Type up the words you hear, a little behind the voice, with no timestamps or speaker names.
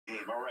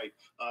game. All right.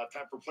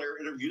 Time for player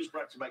interviews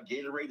brought to you by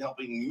Gatorade,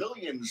 helping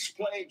millions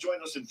play.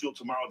 Join us in field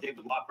tomorrow.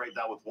 David Locke right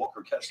now with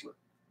Walker Kessler.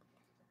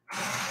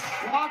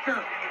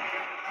 Walker,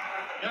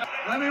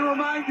 let me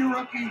remind you,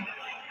 rookie,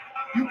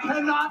 you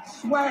cannot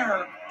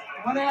swear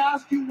when I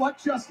ask you what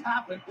just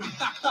happened.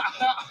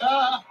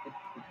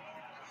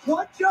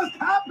 What just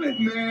happened,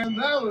 man?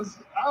 I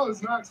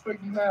was not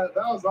expecting that.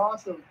 That was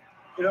awesome.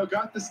 You know,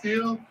 got the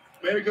steal,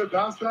 made a good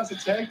bounce pass to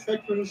Tech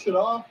for this shit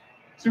off.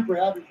 Super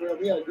happy for him.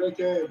 He had a great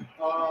game.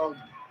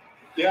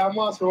 Yeah, I'm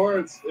lost for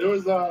words. It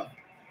was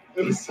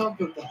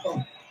something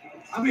though.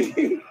 I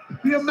mean,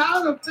 the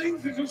amount of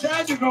things that just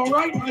had to go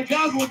right for the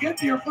Jazz. We'll get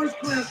to your first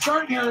career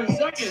start here in a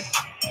second.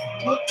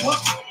 What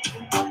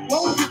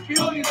was your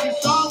feeling as you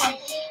saw, like,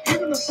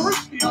 even the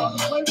first steal on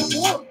the play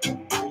before?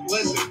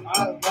 Listen,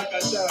 like I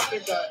said, I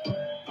think that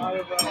out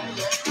of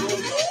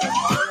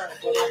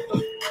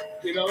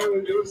you know,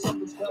 it was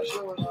something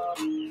special, and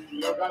you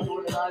know, got to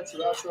win tonight, so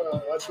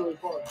that's really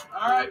fun.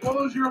 All right, what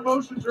was your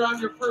emotions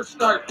around your first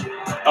start? It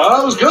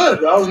was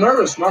good. I was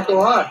nervous, not gonna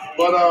lie,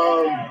 but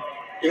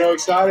you know,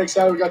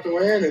 excited we got the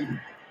win, and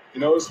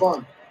you know, it was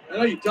fun. I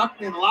know you tucked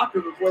me in the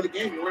locker room before the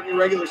game. You were in your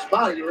regular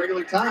spot, your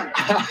regular time.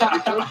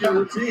 You took your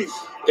routine.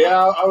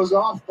 Yeah, I was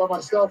off by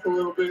myself a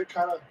little bit,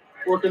 kind of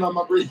working on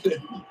my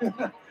breathing.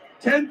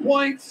 10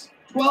 points,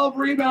 12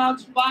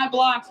 rebounds, 5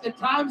 blocks. At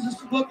times,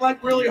 this has looked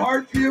like really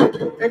hard for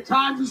you. At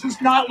times, this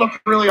has not looked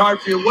really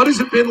hard for you. What has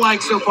it been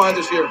like so far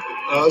this year?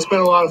 It's been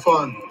a lot of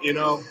fun. You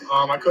know,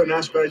 I couldn't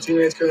ask for better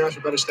teammates, couldn't ask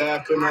for better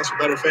staff, couldn't ask for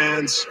better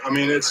fans. I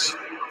mean, it's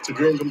a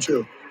dream come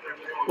true.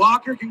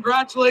 Walker,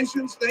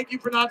 congratulations. Thank you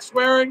for not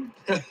swearing.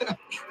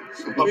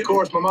 Of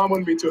course, my mom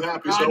wouldn't be too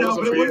happy, so I know,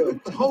 but it would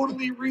have been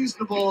totally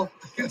reasonable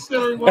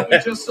considering what we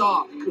just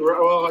saw.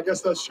 Well, I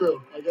guess that's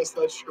true.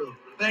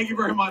 Thank you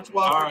very much,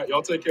 Walker. All right,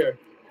 y'all take care.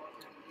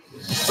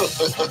 He's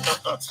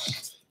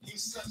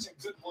such a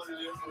good one in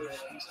there for him.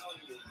 I'm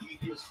telling you,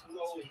 he is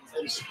flowing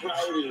and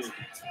sprouting.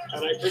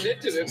 And I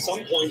predicted at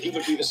some point he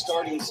would be the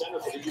starting center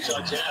for the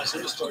Utah Jazz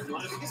in the starting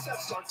lineup. I guess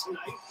that starts tonight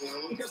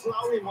because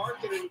Lauri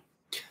Markkanen.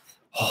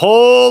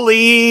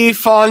 Holy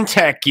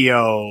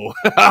Fontecchio.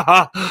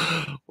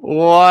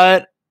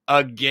 What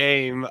a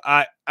game.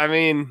 I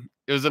mean,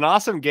 it was an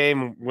awesome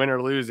game, win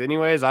or lose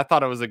anyways. I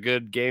thought it was a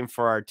good game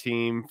for our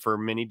team for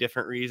many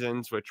different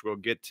reasons, which we'll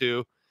get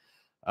to.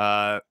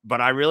 But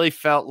I really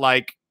felt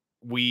like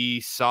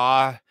we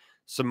saw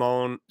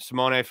Simone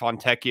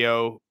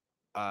Fontecchio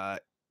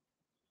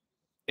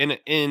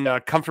in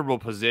a comfortable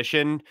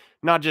position,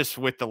 not just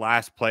with the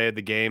last play of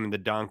the game and the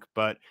dunk,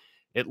 but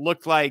it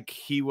looked like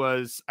he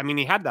was, I mean,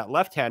 he had that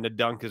left-handed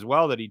dunk as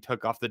well that he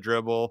took off the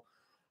dribble.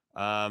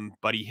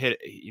 But he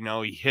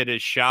hit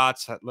his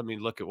shots. Let me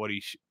look at what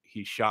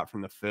he shot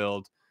from the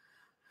field.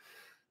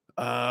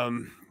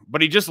 But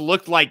he just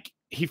looked like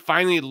he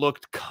finally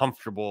looked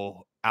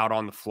comfortable out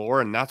on the floor.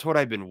 And that's what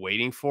I've been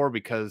waiting for,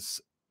 because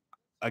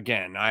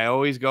again, I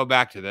always go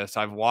back to this.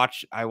 I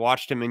watched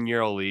him in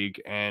EuroLeague,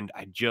 and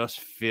I just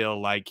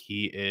feel like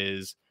he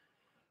is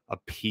a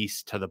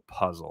piece to the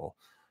puzzle.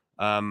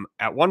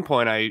 At one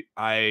point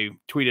I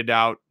tweeted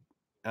out,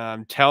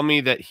 tell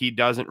me that he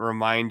doesn't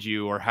remind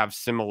you or have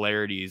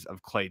similarities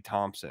of Klay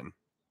Thompson.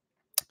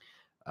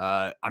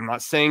 I'm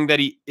not saying that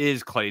he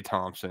is Klay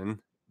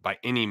Thompson by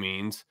any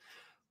means,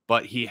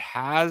 but he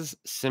has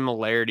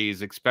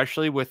similarities,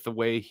 especially with the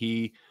way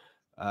he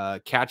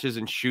catches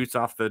and shoots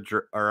off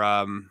the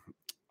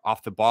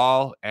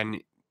ball.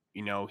 And,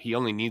 you know, he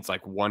only needs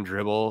like one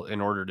dribble in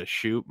order to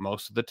shoot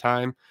most of the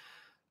time.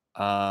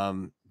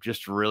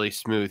 Just really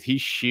smooth. He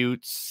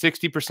shoots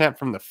 60%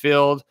 from the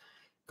field,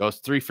 goes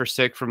 3 for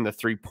 6 from the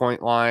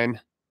 3-point line,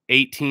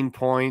 18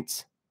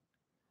 points,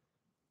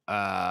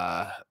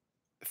 3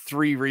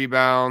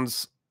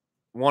 rebounds,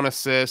 1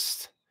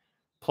 assist,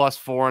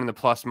 +4 in the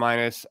plus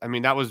minus. I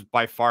mean, that was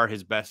by far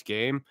his best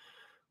game,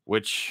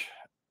 which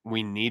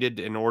we needed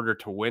in order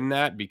to win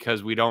that,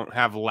 because we don't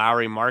have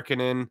Lauri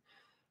Markkanen.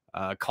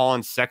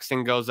 Colin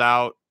Sexton goes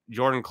out.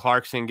 Jordan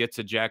Clarkson gets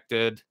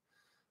ejected.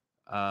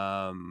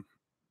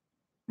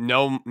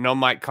 No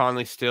Mike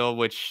Conley still,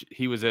 which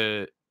he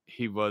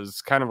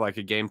was kind of like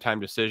a game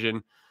time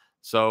decision.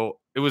 So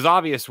it was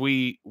obvious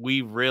we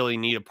really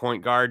need a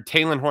point guard.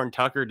 Talen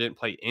Horton-Tucker didn't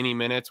play any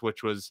minutes,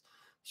 which was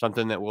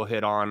something that we'll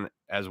hit on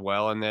as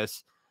well in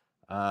this.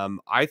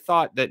 I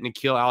thought that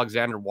Nickeil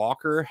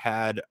Alexander-Walker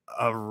had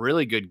a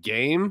really good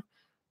game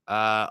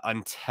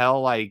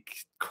until like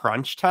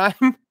crunch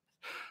time.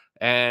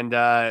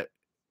 And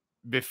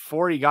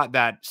before he got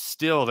that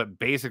steal that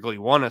basically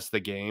won us the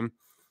game,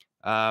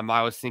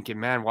 I was thinking,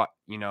 man,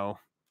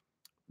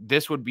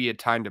 this would be a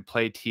time to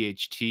play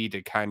THT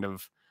to kind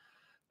of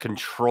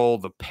control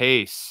the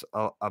pace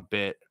a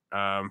bit.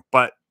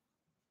 But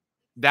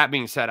that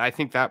being said, I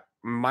think that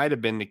might have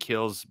been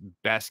Nickeil's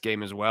best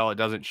game as well. It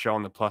doesn't show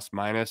on the plus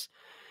minus.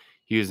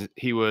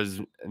 He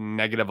was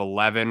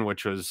 -11,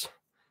 which was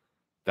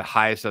the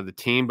highest of the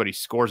team, but he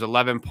scores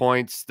 11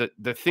 points.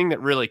 The thing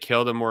that really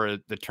killed him were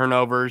the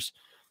turnovers.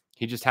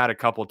 He just had a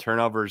couple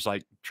turnovers,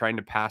 like trying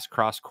to pass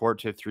cross court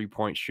to a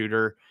 3-point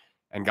shooter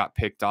and got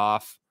picked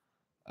off.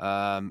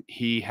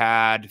 He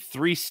had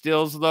 3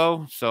 steals,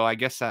 though, so I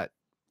guess that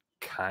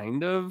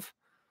kind of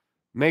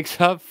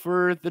makes up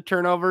for the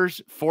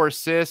turnovers. 4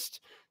 assists,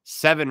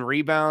 7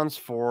 rebounds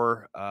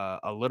for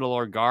a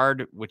little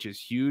guard, which is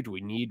huge.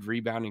 We need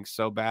rebounding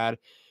so bad.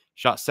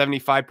 Shot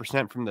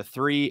 75% from the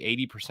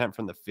 3, 80%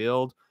 from the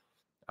field.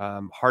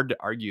 Hard to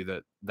argue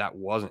that that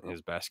wasn't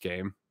his best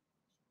game.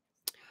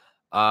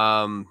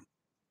 I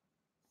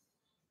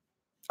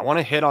want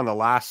to hit on the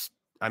last.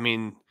 I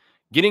mean,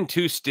 getting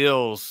 2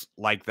 steals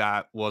like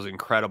that was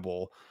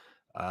incredible.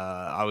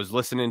 I was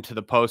listening to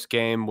the post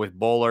game with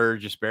Bowler,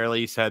 just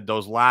barely. He said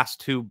those last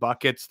 2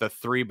 buckets, the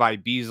 3 by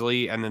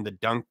Beasley and then the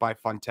dunk by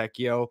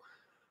Fontecchio,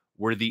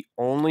 were the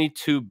only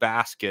 2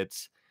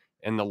 baskets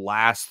in the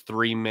last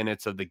 3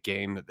 minutes of the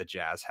game that the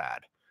Jazz had.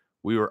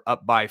 We were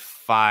up by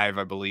 5,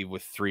 I believe,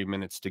 with 3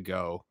 minutes to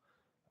go.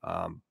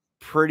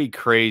 Pretty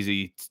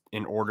crazy.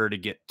 In order to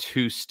get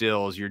 2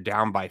 steals, you're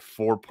down by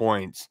 4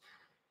 points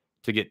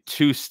to get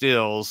 2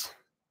 steals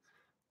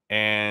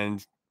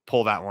and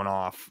pull that one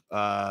off.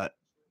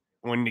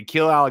 When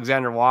Nickeil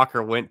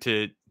Alexander-Walker went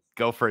to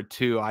go for a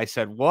 2, I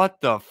said,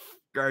 "What the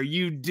are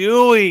you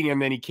doing?"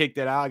 And then he kicked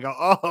it out. I go,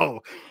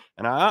 "Oh!"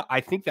 And I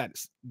think that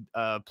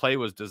play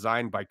was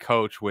designed by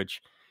Coach.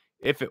 Which,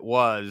 if it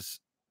was,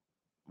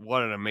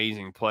 what an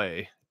amazing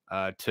play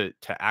to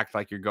act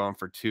like you're going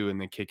for 2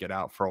 and then kick it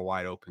out for a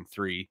wide open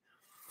 3.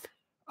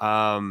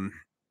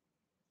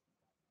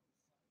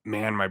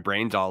 Man, my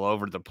brain's all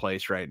over the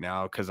place right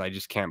now because I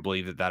just can't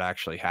believe that that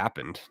actually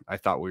happened. I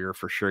thought we were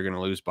for sure going to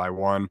lose by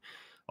 1.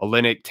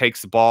 Olynyk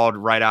takes the ball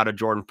right out of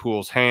Jordan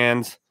Poole's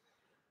hands.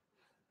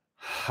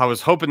 I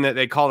was hoping that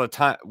they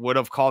would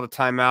have called a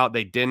timeout.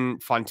 They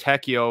didn't.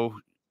 Fontecchio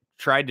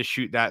tried to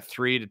shoot that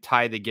 3 to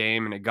tie the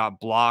game, and it got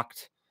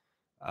blocked,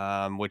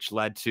 which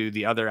led to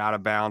the other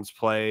out-of-bounds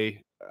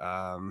play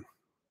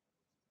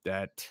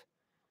that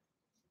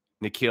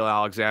Nickeil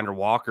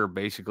Alexander-Walker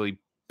basically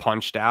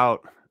punched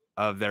out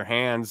of their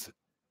hands.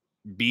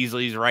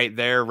 Beasley's right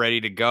there, ready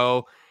to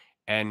go,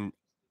 and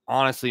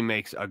honestly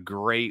makes a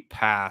great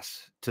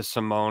pass to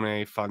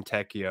Simone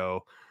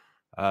Fontecchio.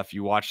 If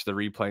you watch the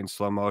replay in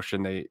slow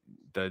motion,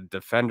 the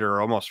defender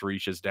almost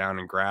reaches down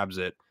and grabs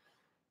it.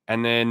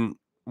 And then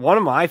one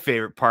of my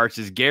favorite parts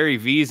is Gary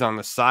V's on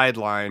the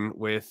sideline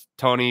with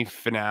Tony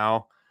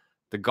Finau,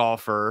 the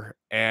golfer,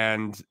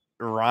 and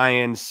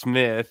Ryan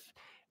Smith.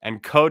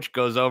 And Coach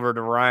goes over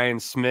to Ryan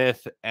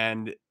Smith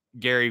and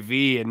Gary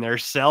V, and they're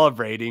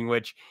celebrating,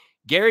 which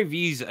Gary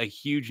V's a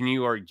huge New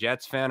York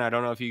Jets fan. I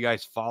don't know if you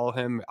guys follow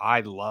him.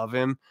 I love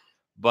him,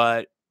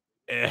 but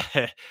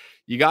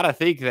you got to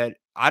think that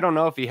I don't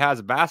know if he has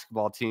a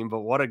basketball team,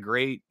 but what a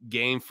great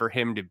game for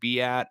him to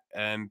be at.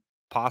 And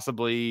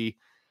possibly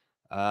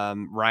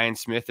Ryan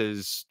Smith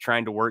is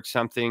trying to work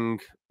something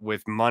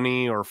with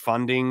money or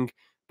funding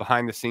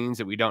behind the scenes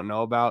that we don't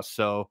know about.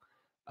 So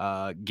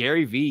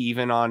Gary V,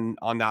 even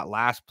on that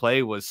last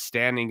play, was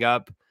standing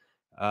up,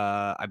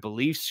 I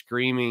believe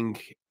screaming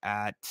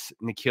at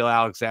Nickeil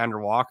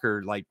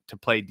Alexander-Walker, like, to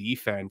play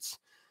defense.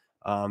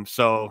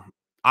 So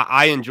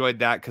I enjoyed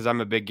that because I'm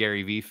a big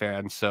Gary V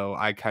fan. So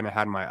I kind of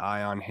had my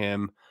eye on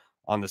him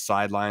on the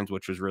sidelines,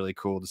 which was really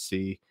cool to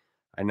see.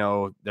 I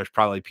know there's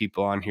probably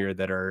people on here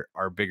that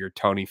are bigger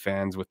Tony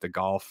fans with the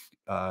golf.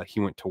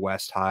 He went to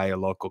West High, a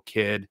local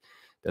kid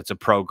that's a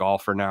pro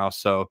golfer now.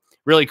 So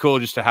really cool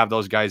just to have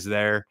those guys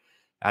there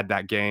at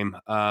that game.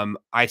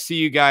 I see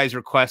you guys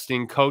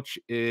requesting. Coach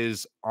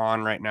is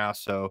on right now,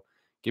 so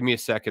give me a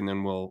second,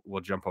 then we'll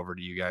jump over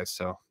to you guys.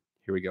 So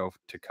here we go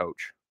to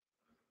Coach.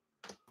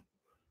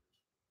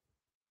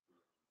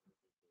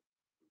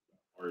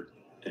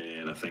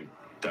 And I think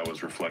that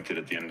was reflected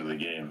at the end of the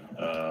game.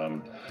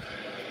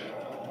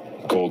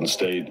 Golden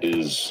State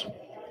is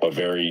a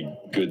very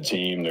good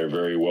team. They're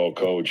very well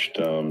coached.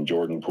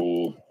 Jordan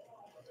Poole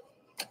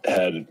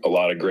had a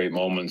lot of great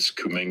moments.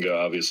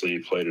 Kuminga obviously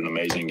played an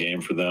amazing game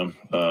for them.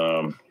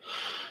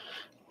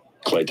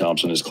 Klay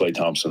Thompson is Klay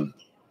Thompson.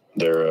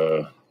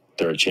 They're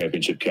a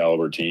championship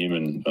caliber team,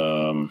 and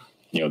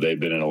they've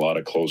been in a lot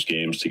of close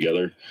games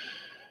together.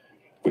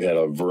 We had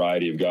a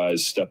variety of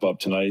guys step up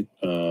tonight,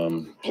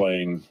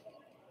 playing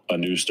a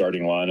new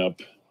starting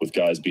lineup with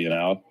guys being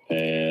out,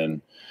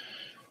 and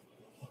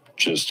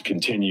just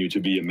continue to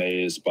be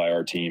amazed by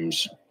our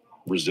team's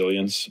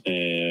resilience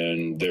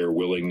and their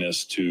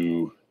willingness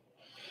to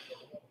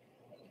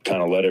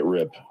kind of let it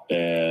rip.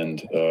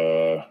 And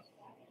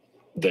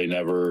they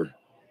never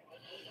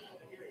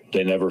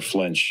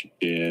flinch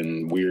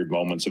in weird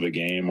moments of a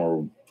game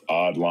or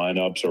odd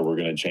lineups, or we're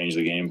going to change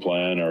the game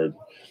plan or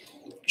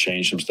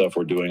change some stuff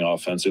we're doing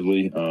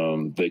offensively.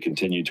 They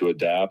continue to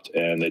adapt,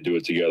 and they do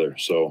it together.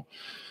 So,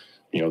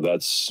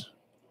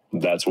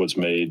 that's what's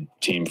made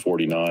Team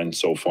 49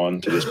 so fun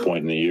to this point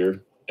in the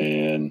year.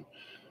 And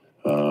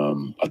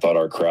I thought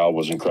our crowd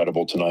was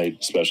incredible tonight,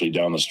 especially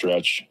down the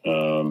stretch.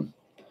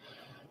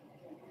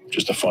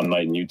 Just a fun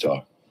night in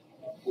Utah.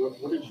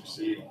 What did you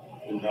see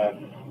in that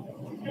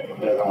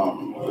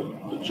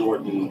the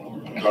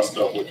Jordan bust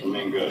up with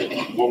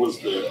Kuminga? What was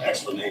the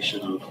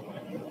explanation of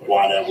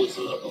why that was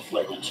a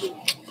flagrant 2?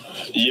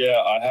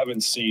 Yeah, I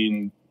haven't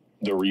seen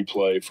the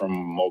replay from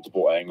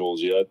multiple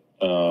angles yet,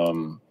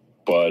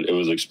 but it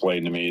was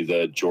explained to me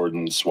that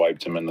Jordan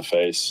swiped him in the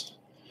face,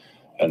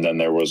 and then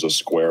there was a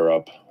square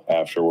up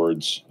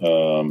afterwards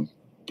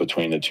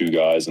between the two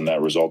guys, and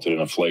that resulted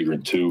in a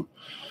flagrant 2.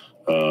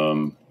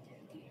 I'm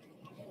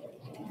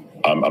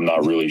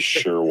not really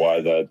sure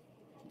why that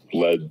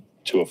led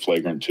to a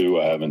flagrant 2.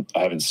 I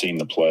haven't seen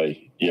the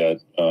play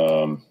yet,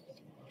 so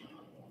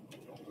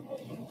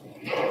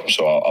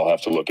I'll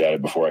have to look at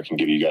it before I can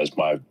give you guys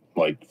my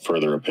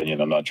further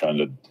opinion. I'm not trying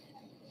to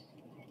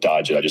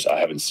dodge it. I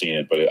haven't seen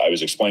it, but I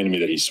was explained to me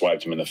that he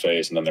swiped him in the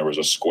face, and then there was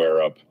a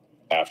square up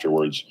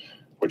afterwards,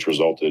 which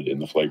resulted in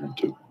the flagrant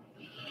 2.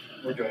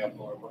 We're doing a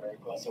more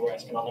request, so we're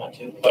asking on that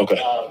too.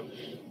 Okay.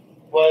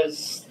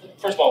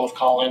 First of all, with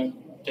Colin,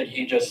 did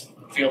he just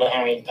feel the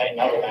hammy tighten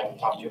up, and I haven't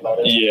talked to you about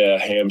it? Yeah,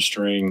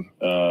 hamstring.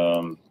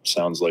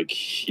 Sounds like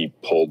he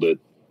pulled it,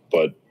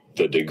 but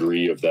the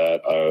degree of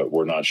that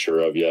we're not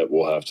sure of yet.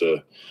 We'll have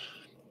to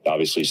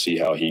obviously see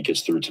how he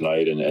gets through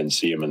tonight and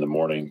see him in the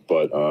morning.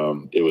 But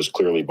it was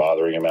clearly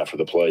bothering him after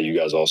the play. You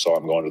guys all saw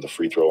him going to the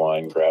free throw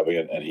line, grabbing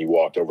it, and he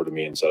walked over to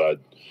me and said,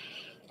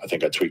 I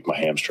think I tweaked my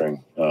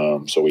hamstring.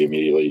 So we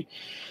immediately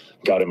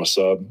got him a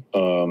sub,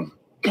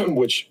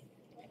 which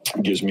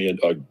gives me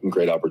a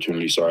great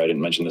opportunity. Sorry, I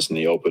didn't mention this in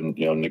the open.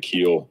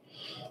 Nickeil,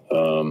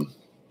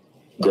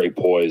 great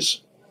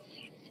poise,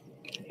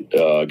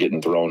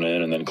 getting thrown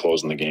in and then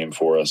closing the game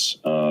for us.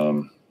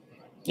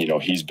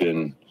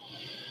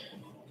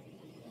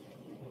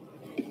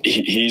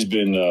 He's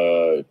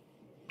been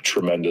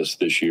tremendous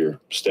this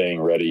year,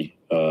 staying ready.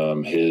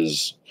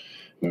 His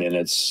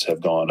minutes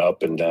have gone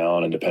up and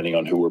down, and depending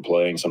on who we're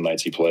playing, some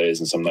nights he plays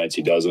and some nights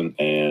he doesn't.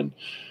 And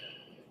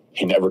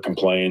he never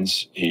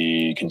complains.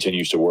 He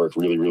continues to work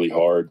really, really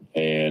hard.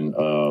 And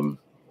I'll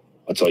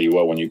tell you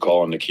what, when you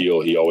call on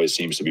Nickeil, he always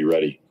seems to be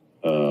ready.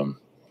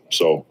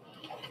 So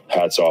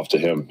hats off to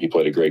him. He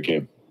played a great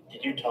game.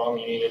 Did you tell him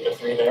you needed a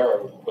 3 there,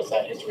 or was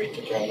that his read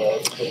to turn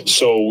the?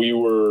 So we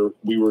were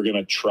going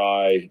to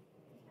try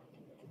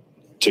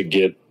to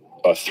get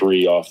a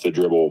 3 off the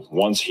dribble.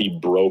 Once he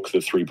broke the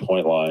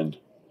 3-point line,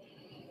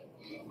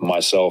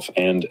 myself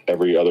and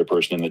every other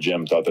person in the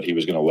gym thought that he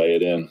was going to lay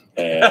it in.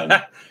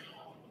 And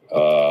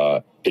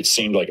it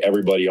seemed like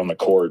everybody on the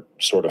court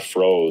sort of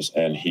froze,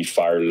 and he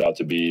fired it out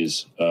to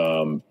Bees.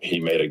 He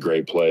made a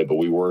great play, but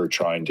we were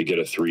trying to get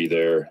a 3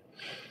 there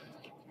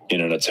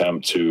in an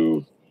attempt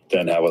to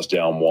then have us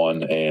down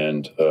 1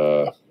 and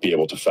be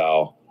able to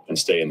foul and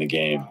stay in the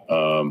game.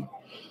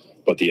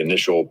 But the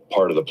initial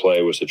part of the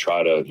play was to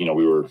try to,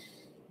 we were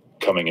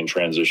coming in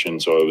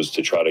transition, so it was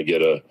to try to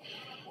get a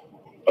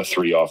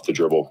 3 off the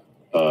dribble.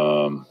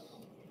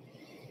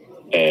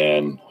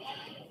 And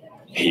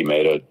he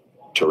made a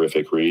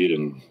terrific read,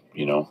 and,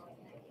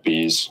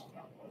 Bees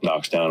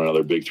knocks down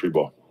another big 3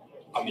 ball.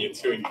 On the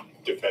ensuing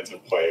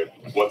defensive play,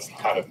 what's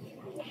kind of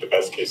the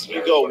best case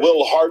scenario? You go,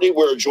 Will Hardy.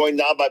 We're joined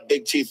now by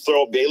Big T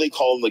Thurl Bailey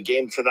calling the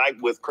game tonight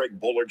with Craig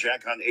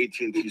Bolerjack on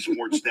AT&T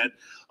Sportsnet.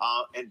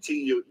 And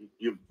T,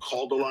 you've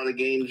called a lot of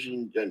games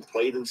and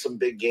played in some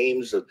big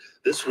games.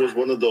 This was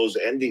one of those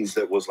endings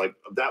that was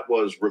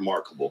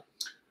remarkable.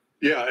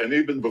 Yeah, and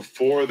even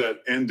before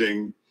that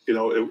ending,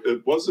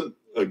 it wasn't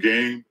a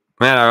game.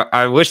 Man,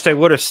 I wish they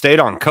would have stayed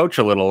on Coach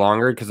a little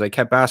longer because they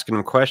kept asking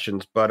him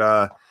questions. But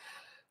I'm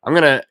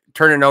going to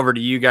turn it over to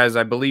you guys.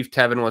 I believe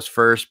Tevin was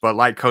first, but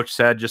like Coach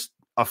said, just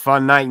a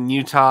fun night in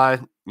Utah.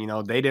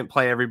 They didn't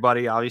play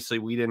everybody. Obviously,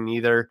 we didn't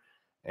either.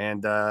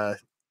 And,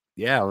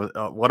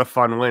 what a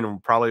fun win.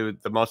 Probably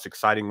the most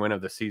exciting win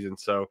of the season.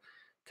 So,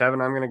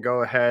 Tevin, I'm going to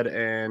go ahead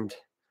and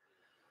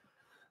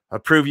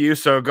approve you.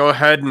 So go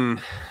ahead and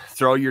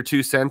throw your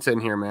 2 cents in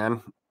here,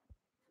 man.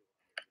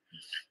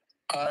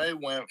 I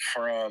went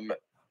from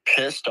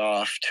pissed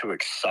off to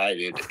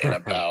excited in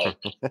about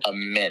a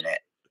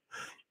minute.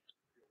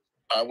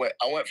 I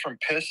went from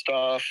pissed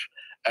off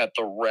at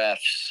the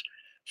refs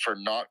for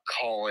not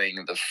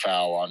calling the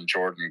foul on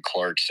Jordan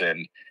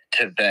Clarkson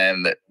to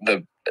then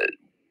the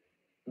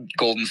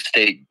Golden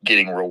State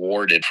getting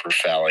rewarded for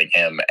fouling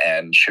him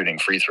and shooting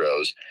free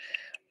throws.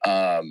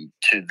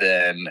 To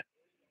then,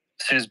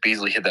 as soon as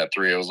Beasley hit that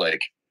 3, I was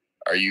like,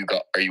 Are you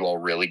all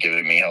really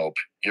giving me hope?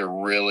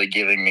 You're really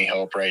giving me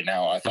hope right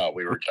now. I thought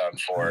we were done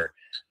for.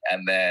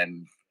 And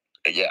then,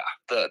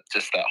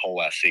 just that whole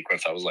last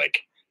sequence, I was like,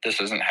 this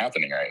isn't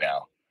happening right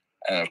now.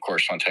 And of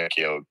course,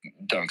 Fontecchio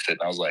dunks it,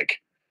 and I was like,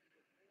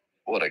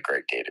 what a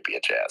great day to be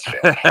a Jazz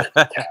fan.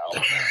 Holy cow.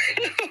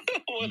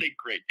 What a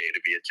great day to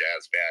be a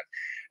Jazz fan.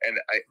 And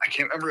I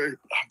can't remember.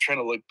 I'm trying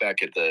to look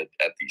back at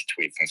these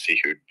tweets and see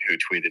who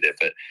tweeted it.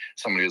 But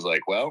somebody was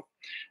like, well,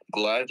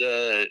 glad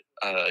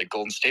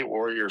Golden State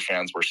Warrior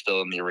fans were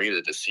still in the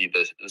arena to see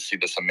this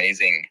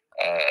amazing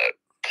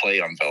play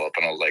envelop.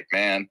 And I was like,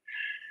 man,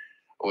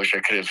 I wish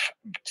I could have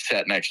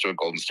sat next to a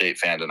Golden State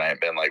fan tonight and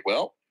been like,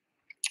 well,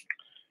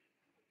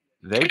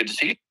 good to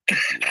see.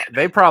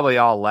 They probably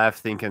all left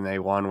thinking they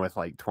won with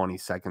like 20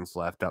 seconds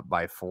left, up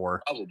by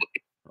 4. Probably.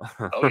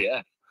 Oh,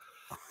 yeah.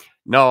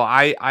 No,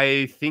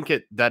 I think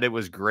that it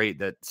was great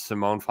that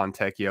Simone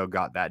Fontecchio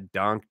got that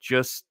dunk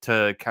just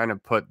to kind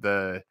of put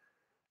the.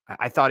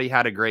 I thought he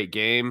had a great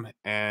game,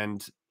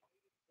 and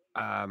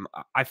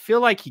I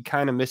feel like he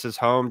kind of misses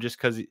home just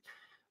because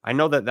I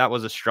know that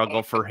was a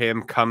struggle for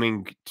him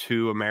coming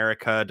to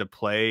America to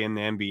play in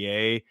the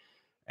NBA,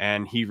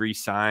 and he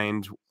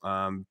re-signed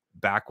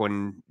back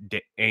when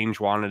Ainge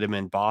wanted him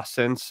in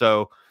Boston.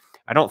 So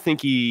I don't think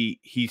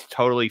he's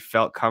totally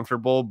felt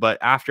comfortable. But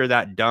after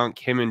that dunk,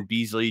 him and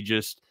Beasley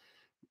just,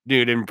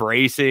 dude,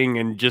 embracing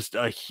and just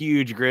a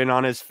huge grin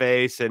on his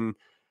face. And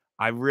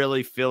I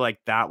really feel like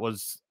that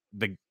was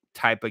the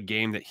type of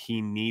game that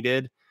he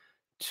needed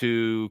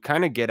to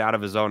kind of get out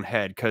of his own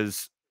head.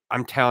 Because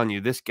I'm telling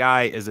you, this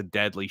guy is a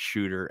deadly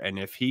shooter. And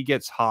if he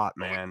gets hot,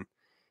 man,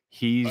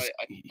 he's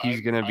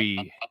gonna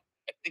be.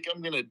 I think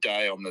I'm gonna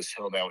die on this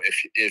hill now.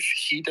 If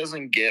he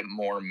doesn't get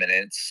more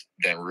minutes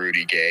than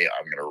Rudy Gay,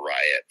 I'm gonna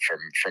riot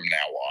from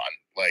now on.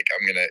 Like,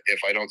 if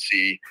I don't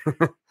see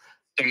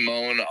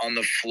Simone on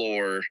the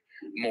floor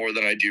more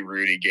than I do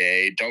Rudy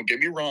Gay. Don't get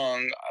me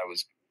wrong.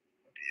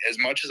 As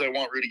much as I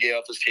want Rudy Gay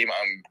off this team,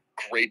 I'm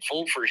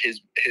grateful for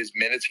his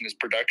minutes and his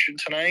production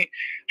tonight.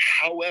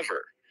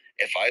 However,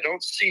 if I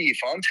don't see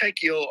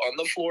Fontecchio on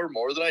the floor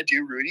more than I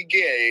do Rudy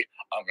Gay,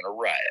 I'm gonna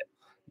riot.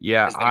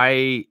 Yeah,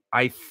 I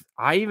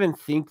even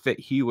think that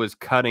he was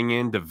cutting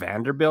into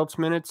Vanderbilt's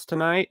minutes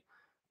tonight,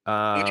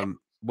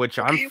 which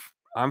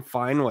I'm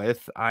fine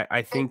with.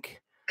 I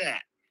think.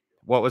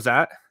 What was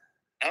that?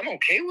 I'm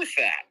okay with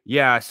that.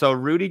 Yeah, so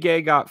Rudy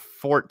Gay got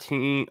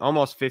 14,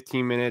 almost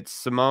 15 minutes.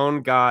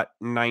 Simone got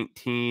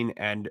 19,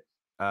 and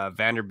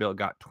Vanderbilt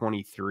got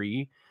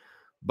 23.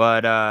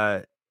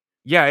 But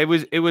yeah,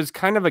 it was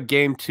kind of a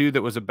game too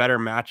that was a better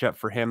matchup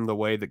for him. The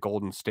way that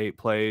Golden State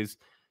plays,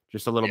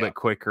 just a little bit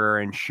quicker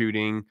and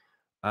shooting.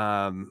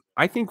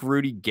 I think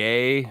Rudy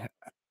Gay.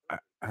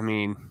 I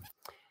mean,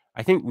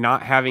 I think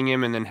not having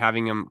him and then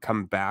having him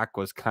come back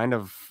was kind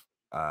of.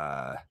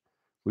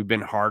 We've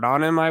been hard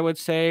on him, I would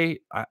say.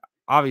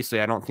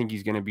 Obviously, I don't think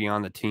he's going to be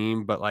on the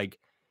team, but like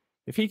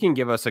if he can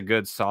give us a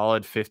good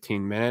solid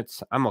 15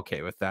 minutes, I'm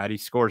okay with that. He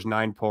scores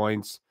 9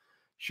 points,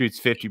 shoots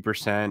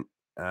 50%.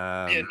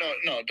 No,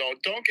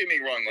 don't get me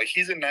wrong. Like,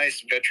 he's a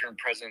nice veteran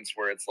presence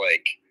where it's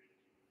like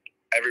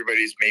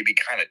everybody's maybe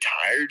kind of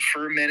tired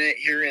for a minute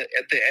here at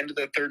the end of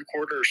the third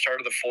quarter or start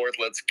of the fourth.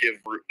 Let's give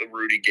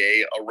Rudy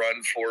Gay a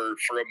run for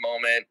a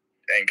moment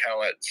and kind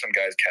of let some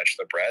guys catch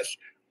their breath.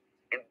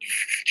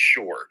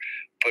 Sure.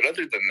 But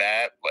other than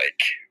that, like,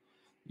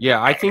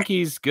 yeah, I think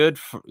he's good.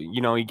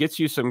 He gets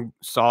you some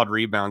solid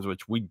rebounds,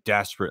 which we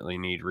desperately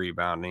need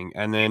rebounding.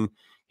 And then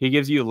he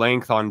gives you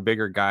length on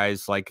bigger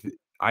guys. Like,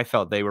 I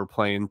felt they were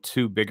playing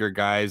two bigger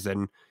guys,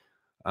 and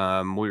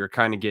we were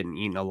kind of getting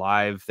eaten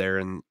alive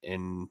there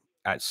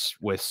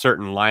with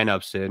certain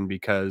lineups in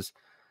because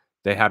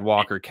they had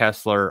Walker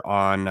Kessler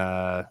on.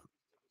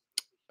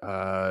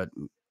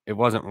 It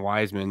wasn't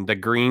Wiseman, the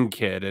green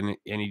kid, and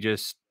he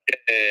just,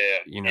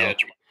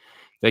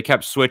 they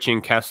kept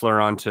switching Kessler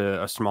onto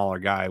a smaller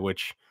guy,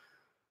 which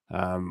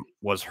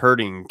was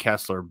hurting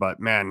Kessler. But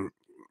man,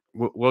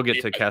 we'll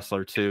get to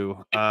Kessler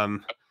too.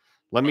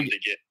 Let me.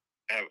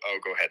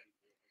 Go ahead.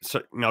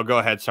 So, no, go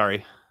ahead.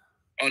 Sorry.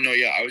 Oh no,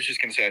 yeah, I was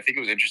just gonna say I think it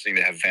was interesting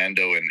to have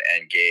Vando and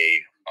Gay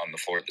on the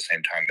floor at the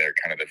same time. They're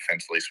kind of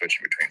defensively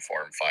switching between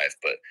 4 and 5.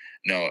 But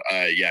no,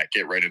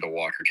 get right into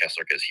Walker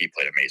Kessler because he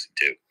played amazing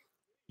too.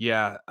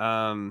 Yeah.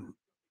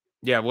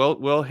 Yeah,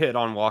 we'll hit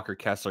on Walker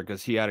Kessler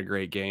because he had a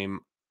great game.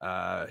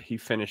 He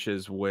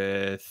finishes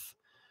with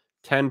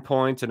 10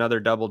 points, another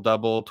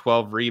double-double,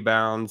 12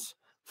 rebounds,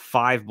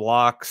 5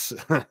 blocks,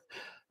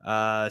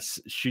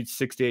 shoots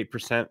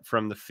 68%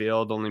 from the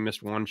field, only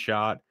missed 1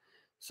 shot.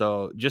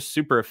 So just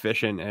super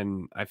efficient,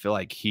 and I feel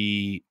like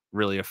he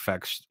really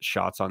affects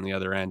shots on the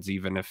other ends,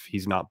 even if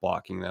he's not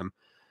blocking them.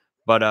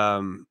 But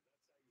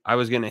I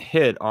was going to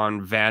hit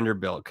on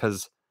Vanderbilt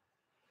because,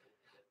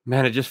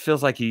 man, it just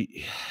feels like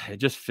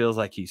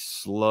he's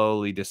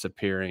slowly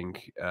disappearing.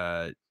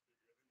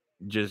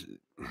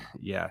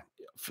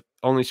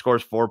 Only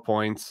scores 4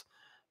 points,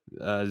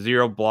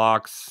 0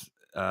 blocks,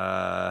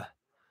 4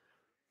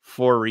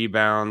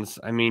 rebounds.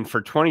 I mean,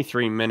 for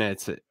 23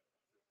 minutes,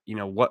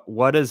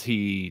 what does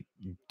he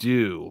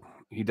do?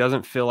 He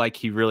doesn't feel like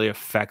he really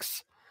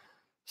affects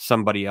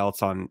somebody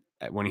else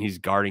when he's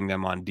guarding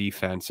them on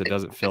defense. It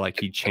doesn't feel like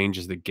he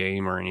changes the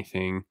game or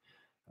anything.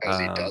 Because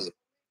he doesn't.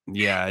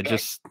 Yeah,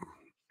 it's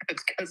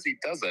because he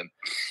doesn't.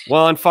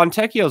 Well, and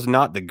Fontecchio's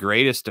not the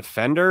greatest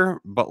defender,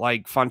 but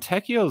like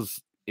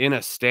Fontecchio's in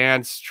a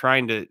stance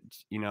trying to,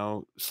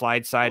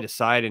 slide side to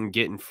side and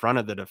get in front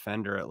of the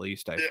defender at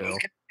least, I feel. The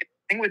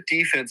thing with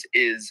defense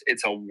is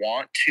it's a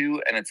want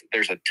to, and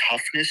there's a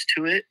toughness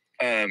to it.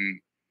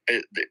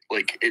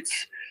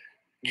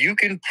 You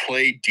can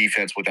play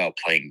defense without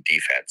playing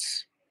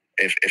defense,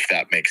 if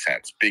that makes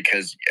sense,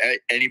 because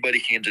anybody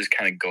can just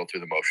kind of go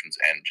through the motions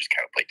and just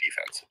kind of play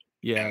defense.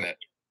 Yeah. And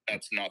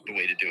that's not the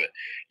way to do it.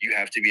 You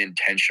have to be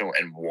intentional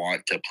and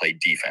want to play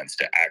defense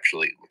to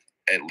actually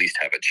at least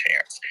have a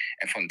chance.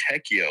 And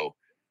Fontecchio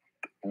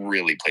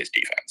really plays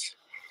defense.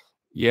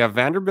 Yeah,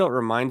 Vanderbilt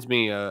reminds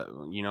me,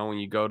 you know, when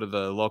you go to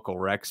the local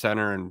rec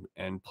center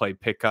and play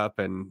pickup,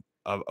 and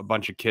a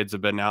bunch of kids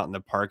have been out in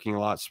the parking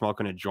lot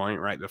smoking a joint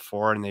right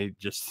before, and they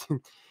just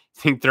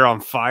think they're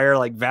on fire.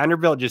 Like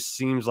Vanderbilt just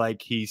seems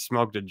like he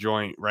smoked a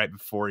joint right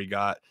before he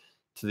got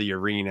to the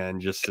arena, and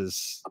just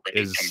is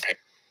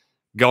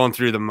going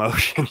through the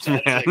motions.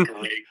 That's Man. a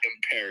great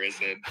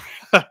comparison.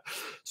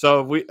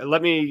 So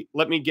let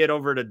me get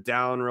over to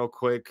Dallin real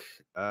quick,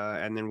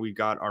 and then we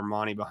got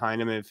Armani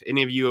behind him. If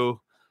any of you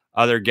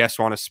other guests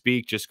want to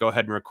speak, just go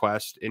ahead and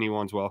request.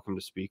 Anyone's welcome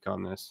to speak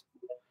on this.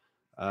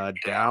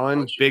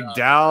 Dallin, Big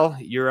Dal,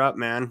 you're up,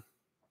 man.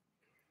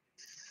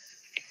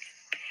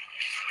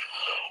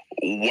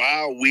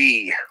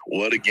 Wowee.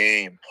 What a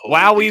game.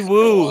 Wowie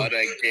woo. What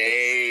a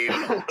game.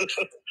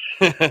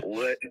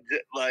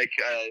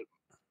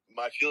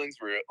 My feelings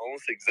were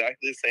almost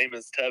exactly the same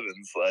as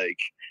Tevin's. Like,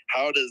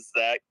 how does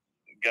that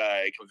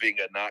guy,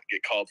 Kuminga, not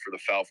get called for the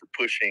foul for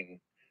pushing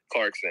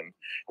Clarkson?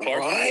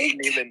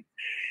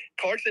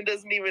 Clarkson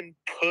doesn't even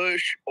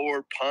push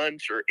or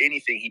punch or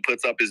anything. He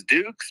puts up his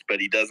dukes, but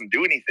he doesn't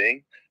do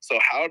anything. So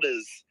how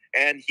does –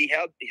 and he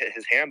had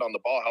his hand on the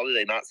ball. How did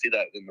they not see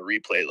that in the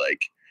replay?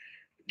 Like,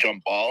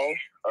 jump ball?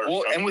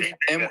 Well, and with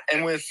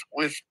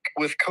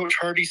Coach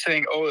Hardy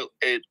saying, "Oh,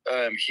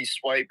 he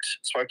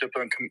swiped up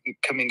on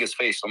Kuminga's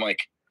face." I'm like,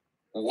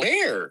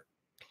 where?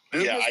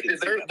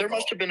 There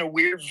must have been a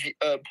weird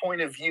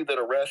point of view that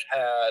a ref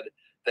had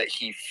that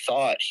he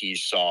thought he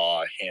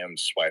saw him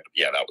swipe.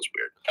 Yeah, that was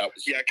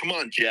weird. Come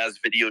on, Jazz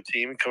video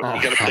team. You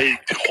got to play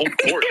home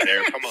court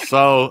there. Come on.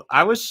 So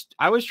I was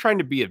trying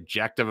to be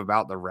objective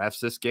about the refs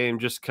this game,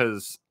 just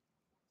because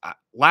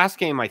last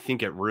game I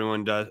think it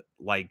ruined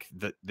like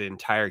the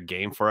entire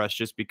game for us,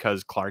 just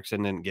because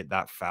Clarkson didn't get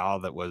that foul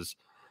that was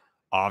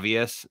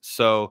obvious.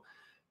 So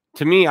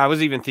to me, I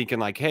was even thinking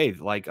like, hey,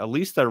 like at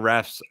least the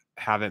refs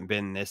haven't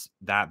been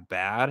that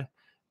bad.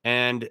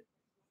 And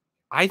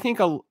I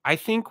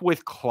think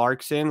with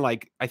Clarkson,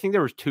 like I think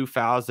there was 2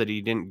 fouls that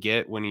he didn't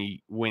get when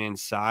he went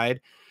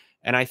inside.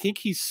 And I think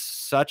he's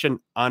such an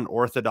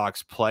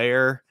unorthodox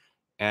player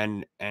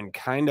and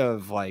kind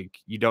of like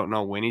you don't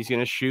know when he's going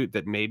to shoot,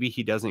 that maybe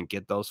he doesn't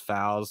get those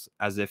fouls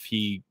as if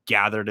he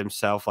gathered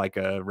himself like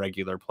a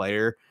regular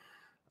player.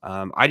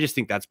 I just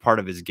think that's part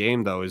of his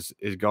game, though, is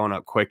going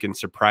up quick and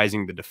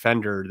surprising the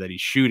defender that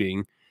he's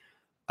shooting.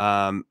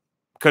 Could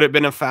it have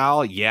been a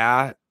foul?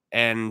 Yeah.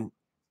 And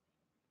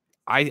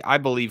I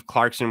believe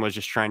Clarkson was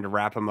just trying to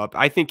wrap him up.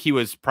 I think he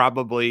was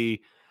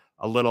probably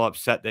a little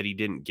upset that he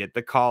didn't get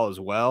the call as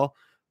well.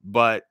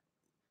 But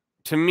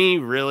to me,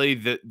 really,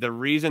 the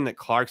reason that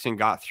Clarkson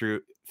got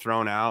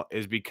thrown out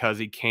is because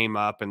he came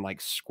up and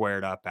like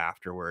squared up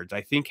afterwards.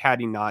 I think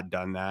had he not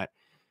done that,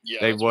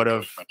 they would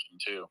have.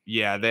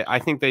 Yeah, I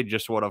think they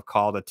just would have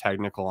called a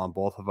technical on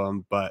both of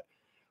them. But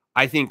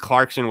I think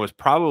Clarkson was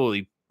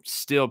probably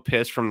still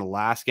pissed from the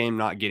last game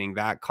not getting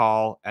that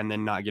call and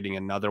then not getting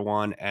another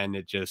one, and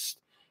it just.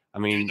 I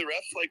mean, do the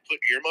refs like put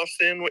earmuffs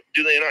in?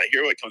 Do they not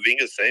hear what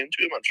Kuminga's saying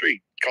to him? I'm sure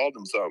he called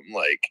him something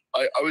like.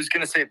 I was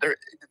gonna say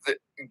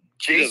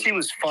JC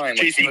was fine.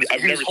 Like, he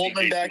was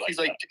holding him back. He's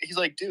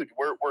like, dude,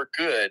 we're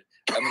good.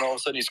 And then all of a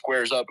sudden he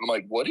squares up, and I'm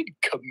like, what did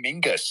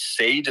Kuminga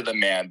say to the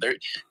man?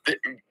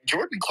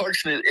 Jordan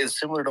Clarkson is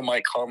similar to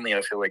Mike Conley.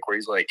 I feel like, where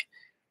he's like,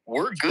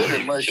 we're good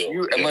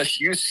unless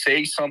you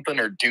say something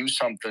or do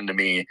something to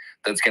me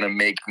that's gonna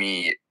make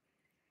me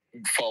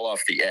fall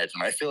off the edge.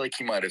 And I feel like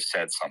he might have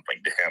said something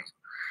to him.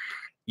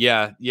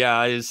 Yeah,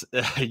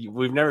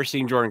 we've never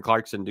seen Jordan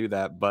Clarkson do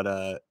that, but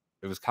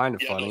it was kind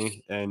of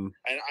funny. And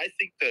I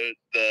think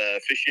the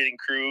officiating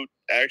crew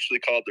actually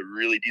called a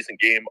really decent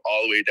game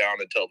all the way down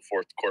until the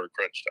fourth quarter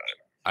crunch time.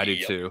 I do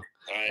too.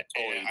 I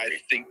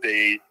think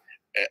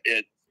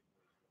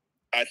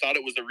I thought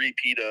it was a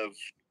repeat of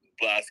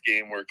last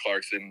game where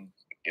Clarkson,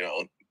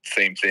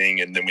 same thing,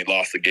 and then we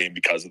lost the game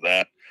because of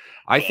that.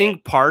 I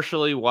think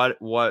partially what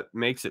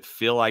makes it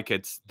feel like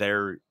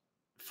they're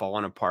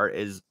falling apart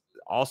is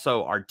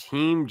also our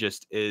team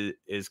just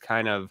is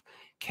kind of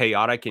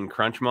chaotic in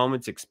crunch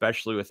moments,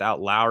 especially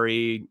without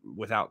Lauri,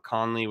 without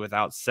Conley,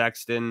 without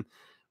Sexton,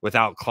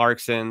 without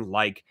Clarkson.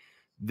 Like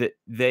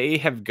they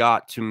have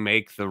got to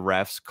make the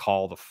refs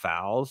call the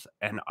fouls,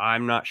 and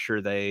I'm not sure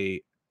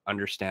they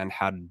understand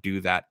how to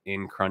do that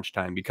in crunch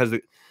time, because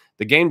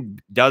the game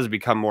does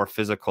become more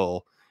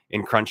physical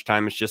in crunch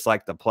time. It's just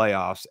like the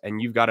playoffs,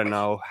 and you've got to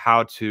know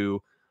how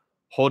to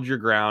hold your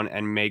ground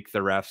and make the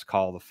refs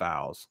call the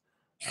fouls.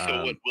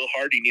 So what Will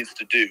Hardy needs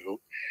to do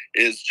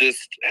is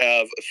just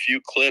have a few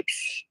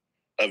clips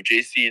of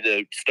JC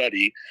to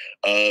study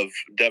of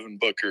Devin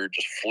Booker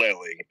just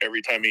flailing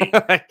every time he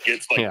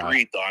gets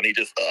breathed on. He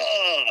just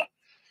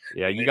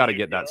Yeah, you got to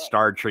get that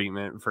star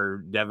treatment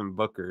for Devin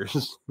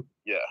Booker's.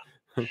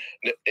 Yeah.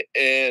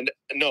 And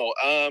no,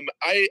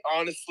 I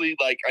honestly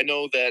I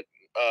know that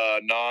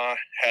Nah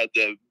had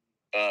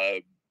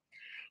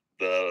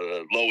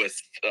the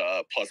lowest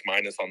plus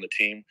minus on the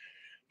team.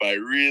 But I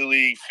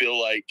really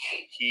feel like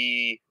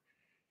he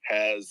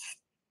has,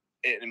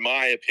 in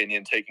my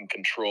opinion, taken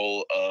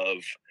control of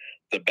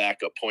the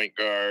backup point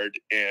guard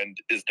and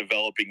is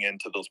developing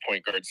into those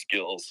point guard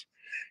skills.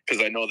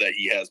 Because I know that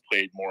he has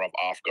played more of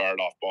off guard,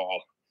 off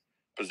ball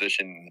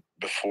position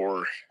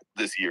before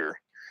this year.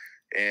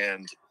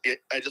 And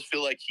I just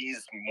feel like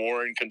he's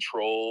more in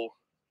control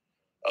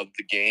of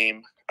the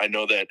game. I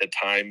know that at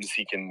times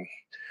he can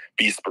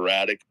be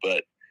sporadic,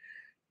 but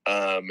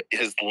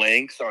his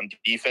length on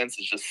defense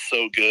is just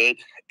so good.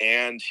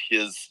 And he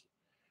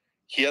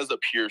has a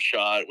pure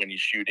shot when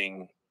he's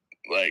shooting,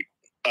 like,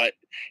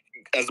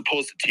 as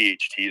opposed to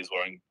THT is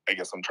what I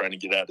guess I'm trying to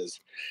get at is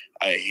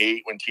I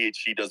hate when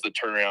THT does the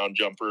turnaround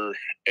jumper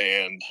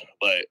and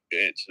like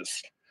it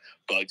just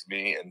bugs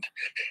me. And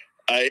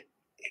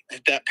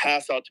that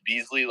pass out to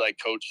Beasley, like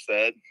Coach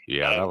said,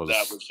 yeah, that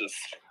was just.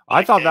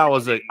 I thought that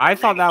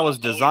was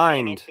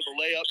designed.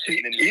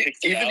 He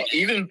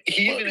even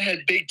had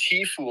Big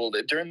T fooled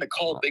it during the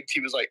call. Big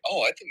T was like,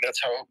 "Oh, I think that's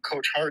how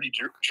Coach Hardy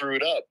drew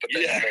it up." But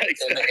then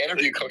in the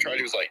interview, Coach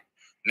Hardy was like,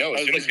 "No,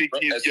 as soon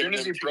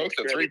as he broke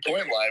the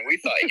 3-point line, we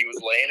thought he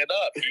was laying it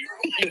up.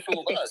 He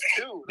fooled us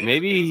too."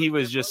 Maybe he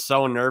was just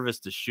so nervous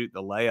to shoot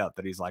the layup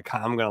that he's like,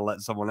 I'm going to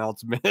let someone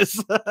else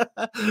miss.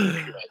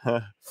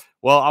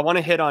 Well, I want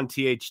to hit on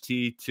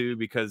THT too,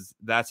 because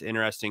that's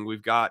interesting.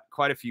 We've got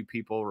quite a few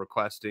people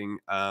requesting.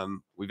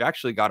 We've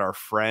actually got our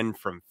friend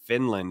from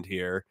Finland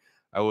here.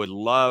 I would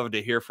love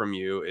to hear from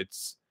you.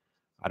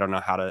 I don't know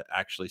how to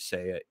actually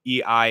say it.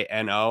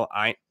 EINO.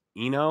 I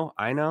know.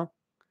 I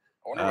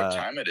wonder what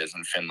time it is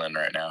in Finland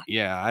right now.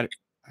 Yeah, I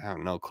have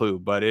no clue.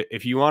 But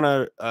if you want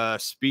to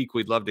speak,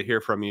 we'd love to hear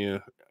from you,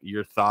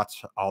 your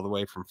thoughts all the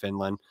way from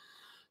Finland.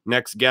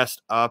 Next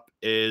guest up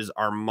is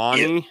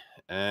Armani.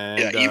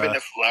 And even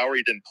if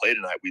Lauri didn't play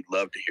tonight, we'd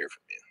love to hear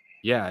from you.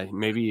 Yeah,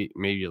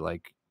 maybe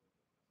like,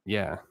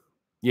 yeah.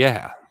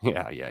 Okay,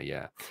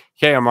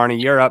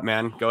 Armani, you're up,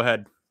 man. Go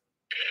ahead.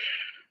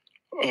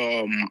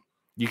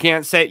 You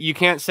can't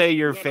say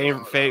your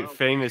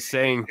famous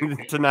saying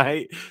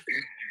tonight.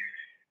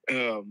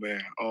 Oh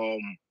man.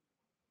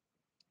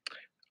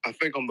 I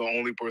think I'm the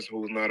only person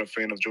who's not a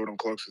fan of Jordan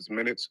Clarkson's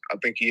minutes. I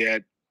think he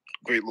had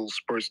great little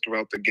spurts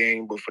throughout the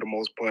game, but for the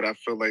most part, I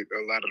feel like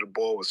a lot of the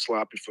ball was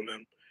sloppy from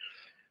him,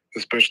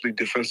 especially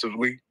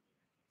defensively.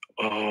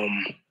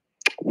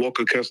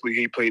 Walker Kessler,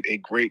 he played a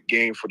great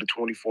game for the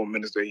 24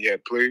 minutes that he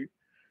had played.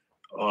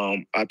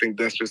 I think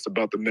that's just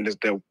about the minutes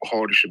that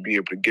Hardy should be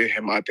able to get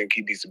him. I think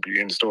he needs to be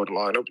in the starting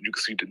lineup. You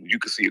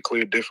can see a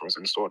clear difference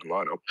in the starting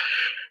lineup.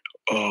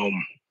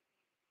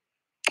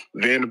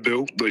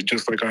 Vanderbilt, but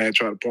just like I had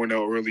tried to point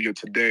out earlier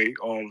today,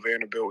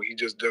 Vanderbilt, he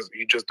just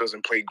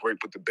doesn't play great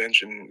with the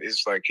bench, and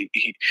it's like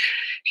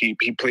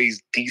he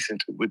plays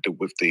decent with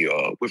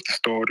the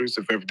starters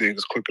if everything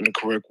is clicking the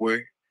correct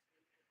way.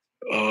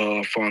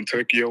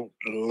 Fontecchio,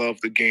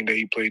 love the game that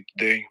he played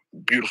today.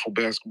 Beautiful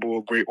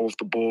basketball, great off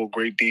the ball,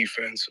 great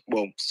defense.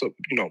 Well, so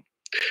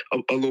a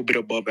little bit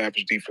above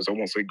average defense. I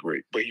won't say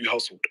great, but he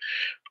hustled.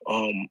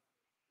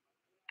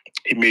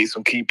 He made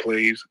some key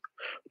plays.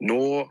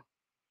 Noah,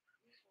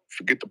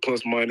 forget the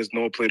plus minus.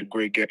 Noah played a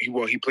great game.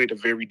 He played a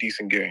very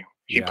decent game.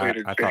 He played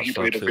a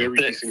very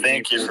decent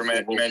game. Thank you for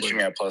mentioning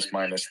that plus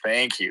minus.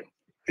 Thank you.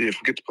 Yeah,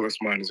 forget the plus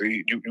minus.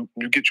 You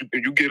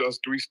get us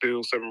 3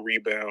 steals, 7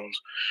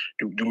 rebounds.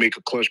 You make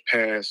a clutch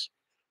pass,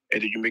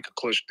 and then you make a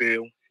clutch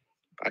steal.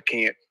 I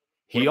can't.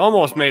 He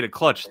almost made a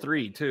clutch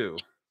 3 too.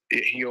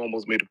 Yeah, he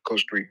almost made a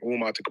clutch 3. Who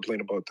am I to complain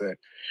about that?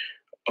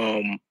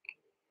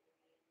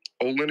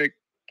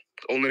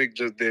 Olynyk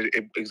just did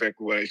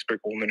exactly what I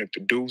expect Olynyk to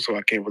do, so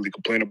I can't really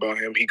complain about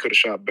him. He could have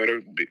shot better.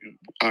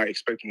 I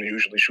expect him to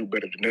usually shoot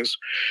better than this.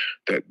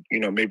 That,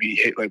 maybe he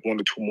hit like 1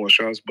 or 2 more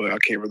shots, but I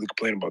can't really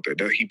complain about that.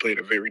 That he played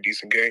a very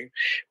decent game.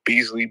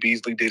 Beasley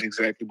did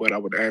exactly what I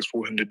would ask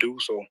for him to do,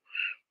 so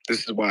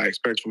this is what I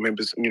expect from him.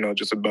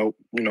 Just about,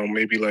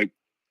 maybe like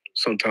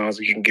sometimes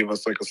he can give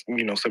us like a,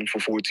 7 for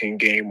 14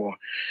 game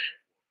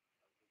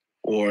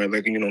or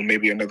like,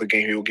 maybe another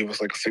game he'll give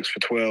us like a 6 for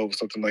 12 or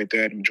something like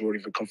that. The majority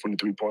of it come from the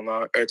 3-point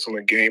line.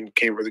 Excellent game.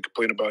 Can't really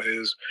complain about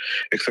his,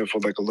 except for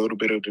like a little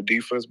bit of the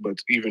defense, but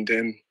even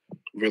then,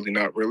 really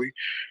not really.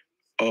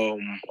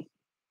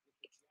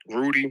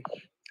 Rudy,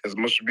 as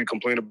much as we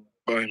complain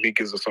about him, he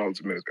gives a solid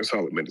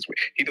minutes.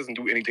 He doesn't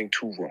do anything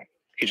too wrong.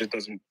 He just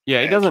doesn't.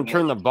 Yeah, he doesn't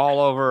turn the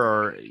ball over,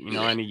 or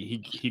and he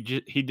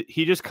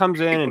just comes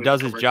in and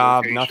does his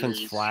job.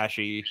 Nothing's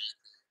flashy.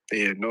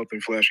 Yeah, nothing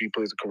flashy. He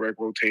plays the correct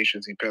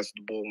rotations. He passes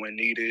the ball when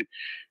needed.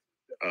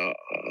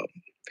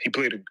 He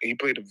played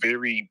a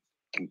very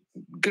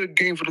good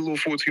game for the little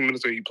 14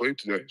 minutes that he played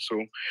today. So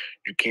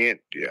you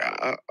can't.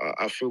 Yeah,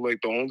 I feel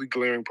like the only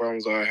glaring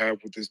problems I have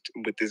with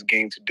this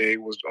game today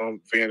was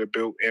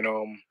Vanderbilt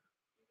and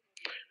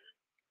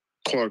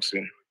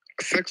Clarkson.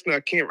 Sexton,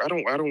 I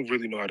don't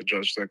really know how to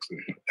judge Sexton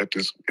at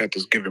this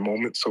given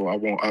moment. So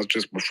I'll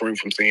just refrain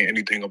from saying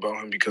anything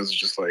about him because it's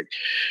just like.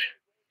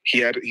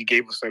 He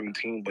gave us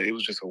 17, but it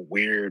was just a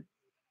weird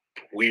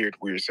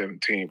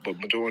 17. But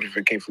majority of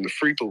it came from the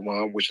free throw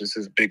line, which is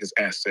his biggest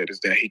asset, is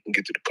that he can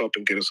get to the cup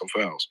and get us some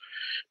fouls.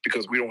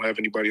 Because we don't have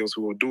anybody else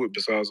who will do it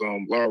besides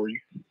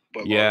Lauri.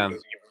 But yeah.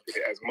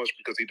 as much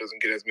because he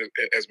doesn't get as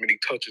many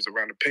touches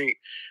around the paint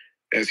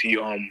as he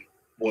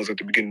was at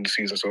the beginning of the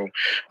season. So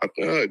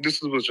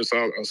this was just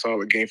a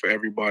solid game for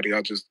everybody.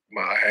 I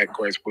had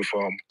gripes with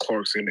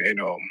Clarkson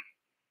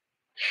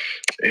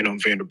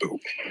and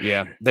Vanderbilt.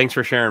 Yeah, thanks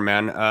for sharing,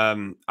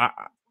 man.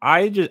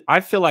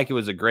 I feel like it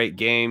was a great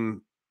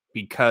game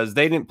because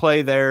they didn't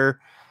play their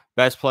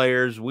best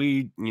players.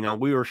 We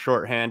were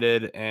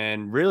shorthanded,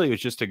 and really it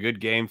was just a good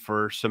game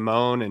for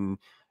Simone and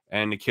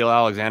Nickeil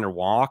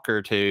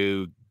Alexander-Walker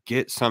to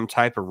get some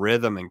type of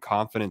rhythm and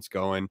confidence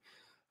going.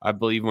 I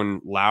believe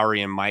when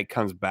Lauri and Mike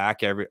comes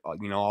back,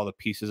 all the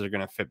pieces are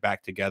going to fit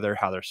back together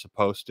how they're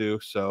supposed to.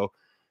 So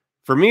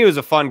for me, it was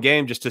a fun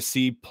game just to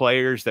see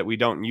players that we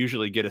don't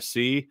usually get to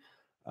see.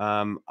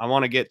 I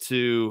want to get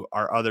to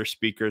our other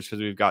speakers because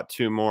we've got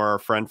two more. Our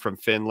friend from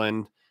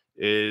Finland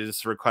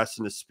is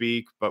requesting to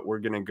speak, but we're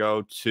going to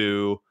go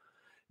to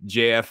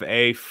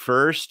JFA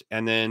first,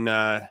 and then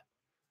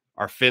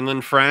our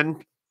Finland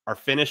friend, our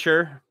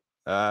finisher,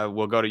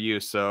 will go to you.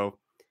 So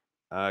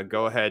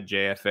go ahead,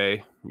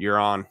 JFA. You're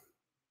on.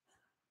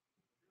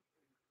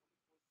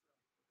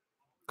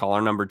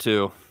 Caller number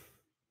 2.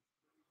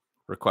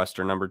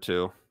 Requester number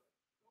 2.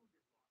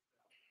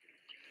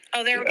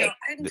 Oh, there we go.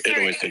 I'm sorry. It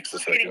always takes a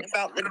second.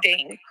 About the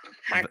dang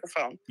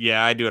microphone.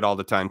 Yeah, I do it all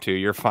the time too.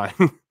 You're fine.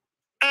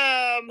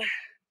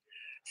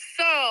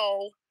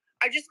 So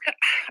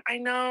I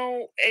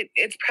know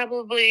it's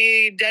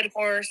probably dead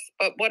horse,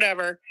 but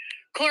whatever.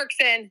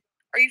 Clarkson,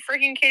 are you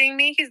freaking kidding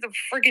me? He's the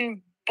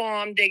freaking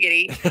bomb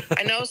diggity.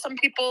 I know some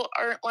people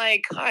aren't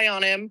like high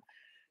on him.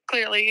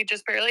 Clearly,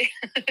 just barely.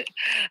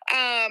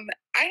 I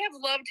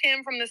have loved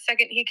him from the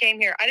second he came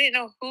here. I didn't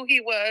know who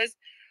he was,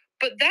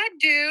 but that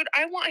dude,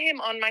 I want him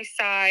on my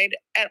side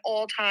at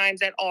all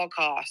times, at all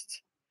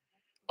costs.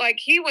 Like,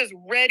 he was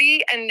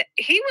ready, and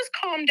he was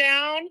calmed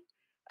down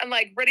and,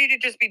 like, ready to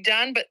just be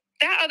done. But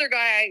that other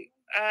guy,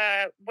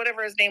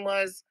 whatever his name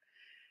was,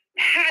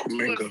 had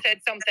to have said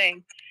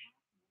something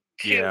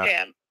to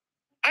him.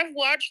 I've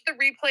watched the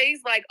replays,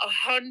 like,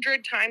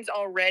 100 times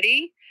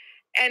already.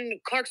 And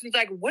Clarkson's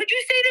like, what'd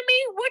you say to me?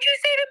 What'd you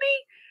say to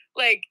me?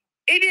 Like,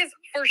 it is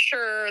for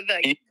sure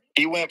that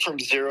he went from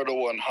 0 to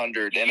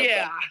 100 in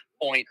about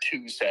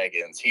 0.2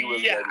 seconds. He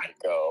was ready to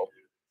go.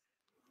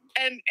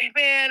 And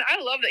man, I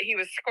love that he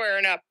was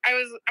squaring up.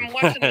 I'm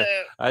watching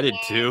the I did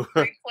too.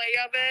 replay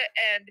of it,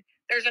 and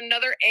there's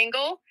another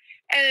angle.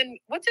 And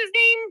what's his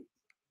name?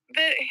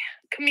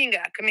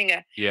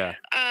 Kuminga. Yeah.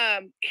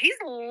 He's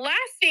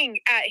laughing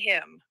at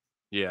him.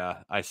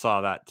 Yeah, I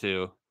saw that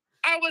too.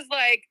 I was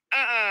like,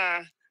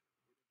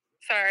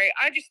 sorry.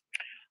 I'm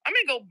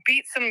gonna go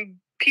beat some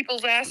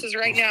people's asses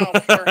right now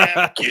for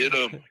him. Get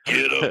him.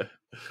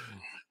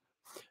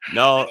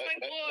 No. That's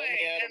my boy.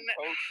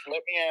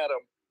 Let me at him.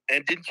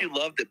 And didn't you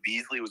love that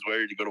Beasley was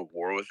ready to go to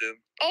war with him?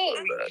 Oh,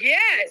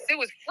 yes. It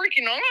was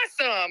freaking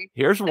awesome.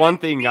 Here's one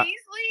thing. Beasley?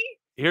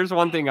 Here's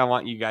one thing I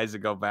want you guys to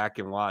go back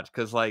and watch,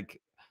 because, like,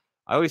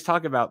 I always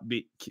talk about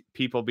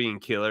people being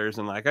killers,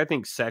 and, like, I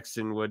think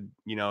Sexton would,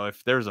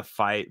 if there's a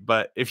fight.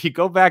 But if you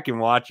go back and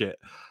watch it,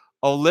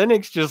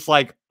 Olynyk's just,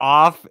 like,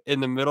 off in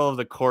the middle of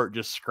the court,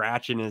 just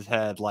scratching his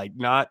head, like,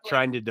 not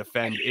trying to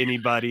defend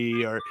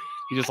anybody, or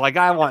he's just like,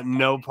 I want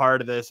no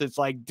part of this. It's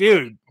like,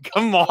 dude,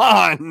 come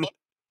on.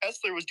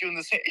 Kessler was doing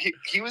the same.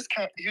 He was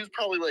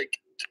probably like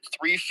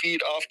 3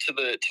 feet off to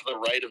the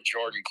right of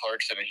Jordan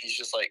Clarkson, and he's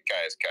just like,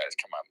 guys,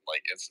 come on,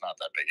 like, it's not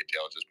that big a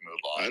deal, just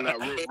move on.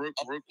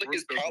 Rook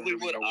is probably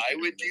what I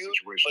would do.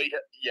 But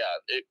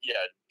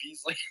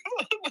Beasley,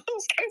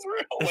 those guys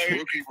were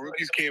hilarious.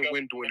 Rookies can't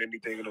win doing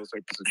anything in those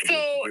type of situations.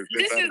 So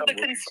this is the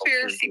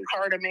conspiracy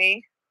part of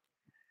me.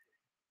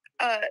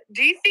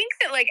 Do you think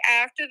that, like,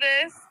 after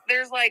this,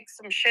 there's, like,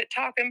 some shit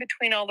talking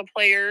between all the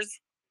players?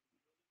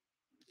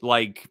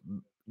 Like,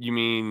 you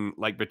mean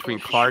like between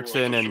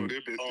Clarkson and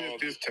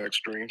this text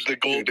streams? The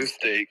Golden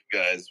State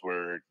guys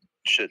were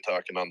shit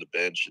talking on the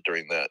bench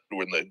during that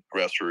when the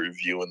refs were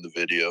reviewing the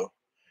video.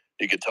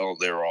 You could tell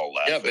they were all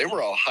laughing. Yeah, they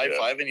were all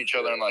high-fiving each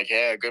other and like,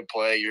 yeah, good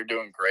play, you're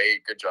doing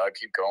great, good job,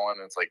 keep going.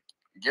 And it's like,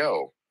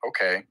 yo,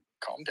 okay,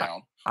 calm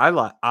down. I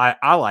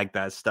like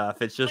that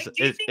stuff. It's just like,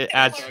 it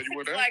adds. Like,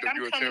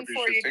 I'm coming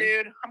for you,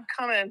 dude. I'm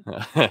coming.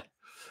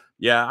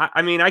 Yeah,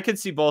 I mean, I could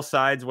see both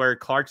sides where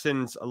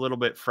Clarkson's a little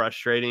bit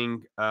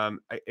frustrating,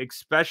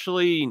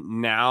 especially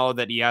now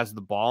that he has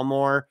the ball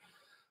more.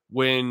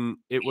 When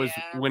it was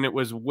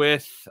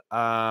with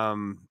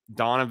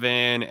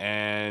Donovan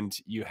and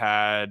you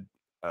had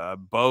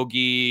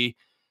Bogey,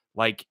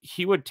 like,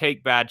 he would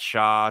take bad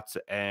shots,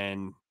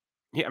 and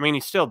he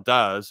still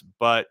does,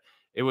 but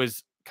it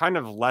was kind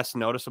of less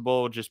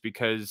noticeable just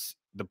because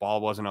the ball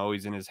wasn't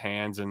always in his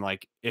hands, and,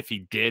 like, if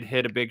he did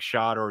hit a big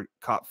shot or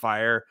caught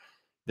fire,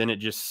 then it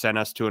just sent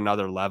us to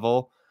another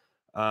level.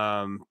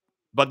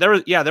 But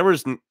there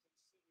was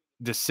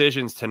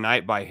decisions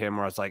tonight by him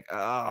where I was like,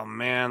 oh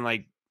man,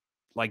 like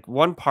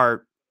one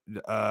part,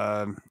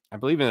 I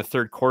believe in the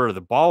third quarter,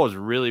 the ball was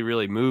really,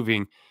 really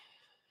moving.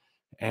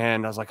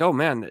 And I was like, oh,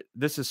 man,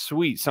 this is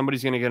sweet.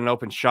 Somebody's going to get an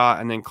open shot.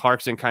 And then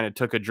Clarkson kind of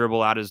took a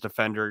dribble at his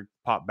defender,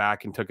 popped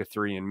back and took a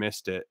three and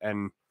missed it.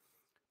 And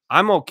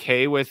I'm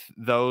okay with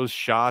those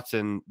shots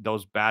and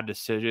those bad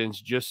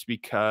decisions just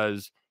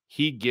because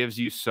he gives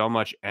you so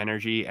much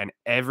energy. And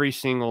every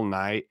single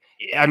night,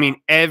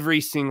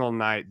 every single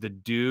night, the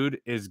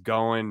dude is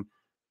going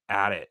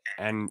at it.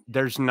 And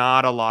there's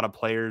not a lot of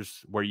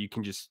players where you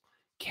can just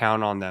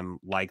count on them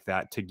like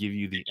that to give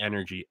you the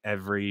energy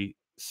every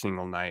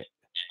single night.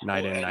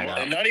 Night in, night out.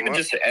 And not even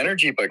just the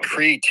energy, but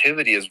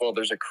creativity as well.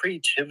 There's a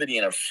creativity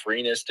and a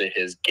freeness to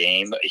his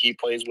game that he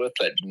plays with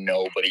that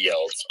nobody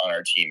else on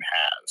our team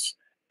has.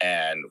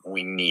 And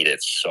we need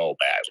it so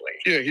badly.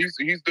 Yeah,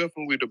 he's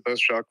definitely the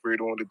best shot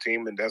creator on the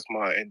team, and that's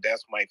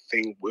my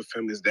thing with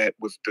him is that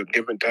with the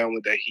given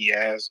talent that he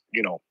has,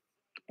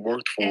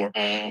 worked for,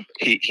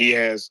 he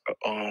has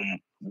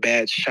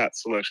bad shot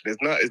selection.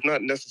 It's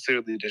not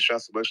necessarily the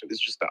shot selection. It's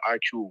just the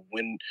IQ of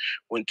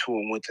when to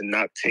and when to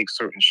not take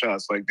certain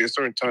shots. Like there's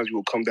certain times you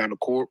will come down the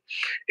court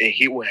and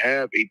he will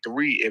have a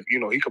three. If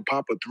he could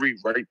pop a three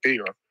right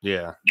there.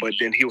 Yeah. But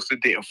then he'll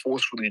sit there and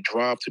forcefully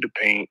drive to the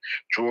paint,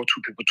 draw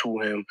two people to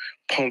him,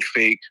 pump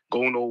fake,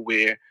 go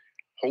nowhere,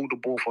 hold the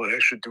ball for an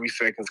extra 3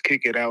 seconds,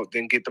 kick it out,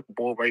 then get the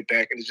ball right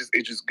back. And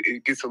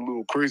it gets a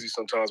little crazy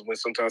sometimes when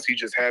sometimes he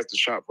just has the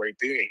shot right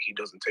there and he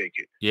doesn't take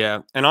it.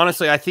 Yeah. And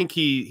honestly, I think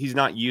he's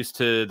not used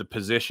to the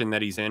position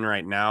that he's in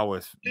right now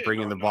with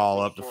bringing the ball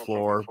up the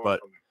floor. But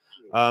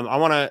I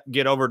want to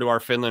get over to our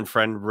Finland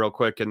friend real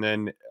quick. And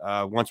then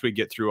once we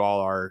get through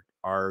all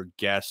our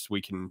guests,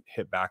 we can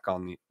hit back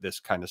on this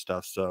kind of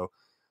stuff. So,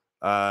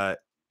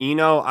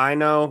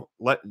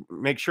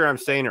 make sure I'm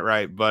saying it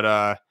right,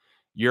 but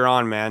you're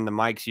on, man. The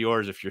mic's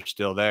yours if you're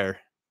still there.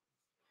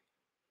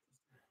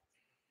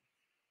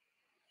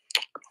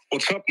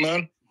 What's up,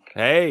 man?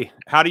 Hey,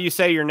 how do you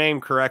say your name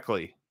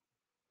correctly?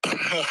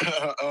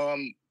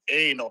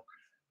 Eino.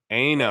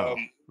 Eino.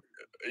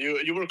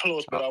 You were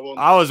close, but I won't.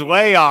 I was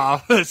way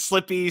off.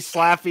 Slippy,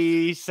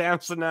 Slappy,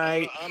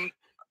 Samsonite.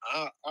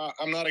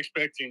 I'm not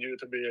expecting you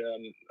to be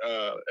an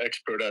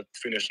expert at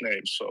Finnish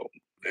names, so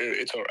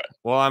it's all right.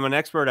 Well, I'm an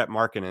expert at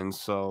Markkanen,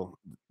 so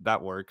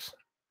that works.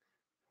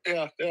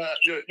 Yeah,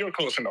 you're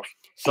close enough.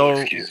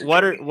 So,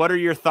 what are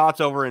your thoughts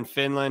over in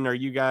Finland? Are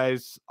you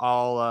guys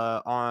all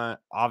on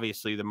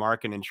obviously the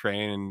Markkanen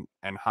train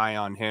and high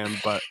on him?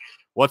 But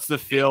what's the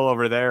feel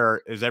over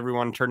there? Is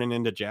everyone turning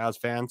into Jazz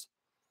fans?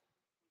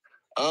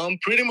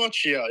 Pretty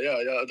much, yeah.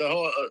 The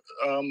whole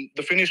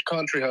the Finnish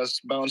country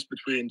has bounced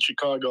between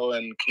Chicago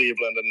and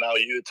Cleveland and now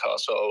Utah.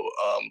 So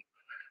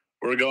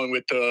we're going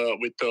with the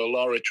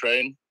Lauri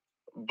train,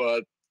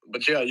 but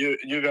yeah,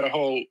 you got a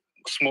whole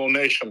small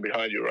nation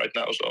behind you right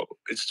now, so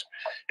it's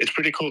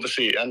pretty cool to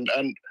see. And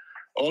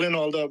all in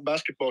all, the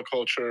basketball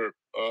culture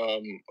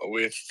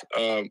with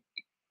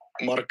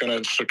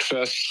Markkanen's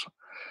success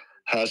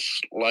has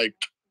like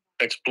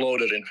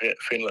exploded in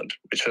Finland,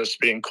 which has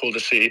been cool to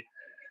see.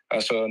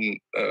 As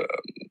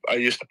I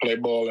used to play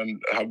ball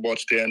and have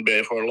watched the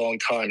NBA for a long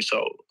time,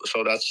 so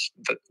that's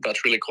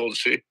really cool to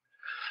see.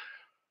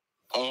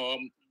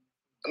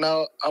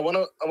 Now I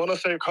wanna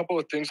say a couple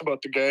of things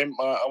about the game.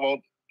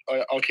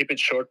 I'll keep it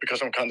short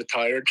because I'm kind of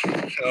tired.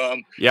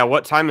 Yeah,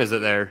 what time is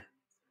it there?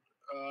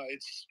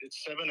 It's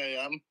 7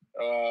 a.m.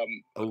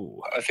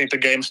 I think the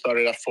game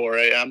started at 4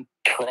 a.m.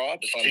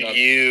 Props to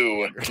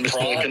you.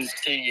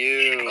 Props to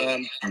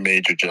you.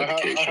 Major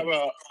dedication.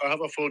 I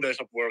have a full days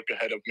of work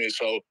ahead of me,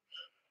 so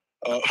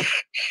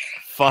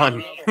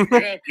fun.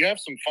 You have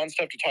some fun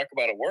stuff to talk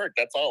about at work.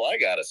 That's all I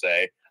gotta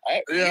say.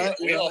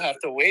 We all have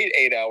to wait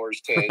 8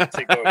 hours to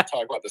go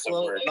talk about this at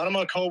work. None of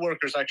my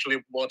coworkers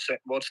actually watch the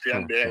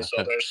NBA,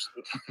 so there's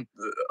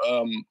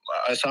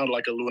I sound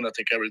like a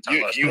lunatic every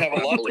time. You have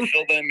a lot to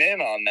fill them in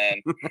on,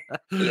 then.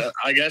 Yeah,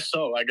 I guess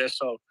so.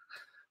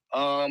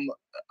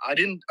 I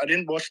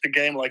didn't watch the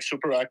game like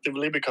super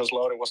actively because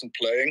Lauri wasn't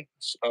playing.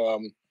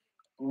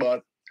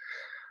 But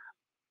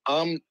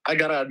I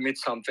gotta admit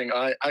something.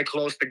 I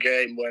closed the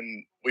game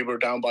when we were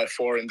down by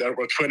 4 and there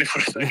were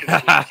 24 seconds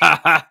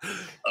left.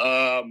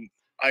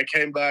 I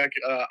came back.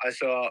 I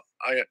saw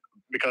a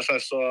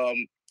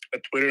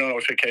Twitter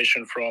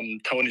notification from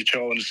Tony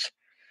Jones.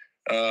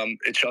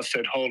 It just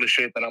said "Holy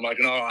shit," and I'm like,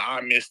 "No,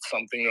 I missed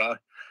something."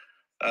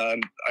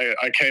 And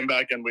I came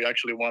back and we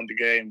actually won the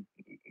game,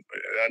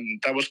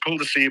 and that was cool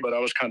to see. But I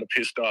was kind of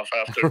pissed off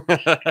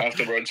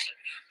afterwards.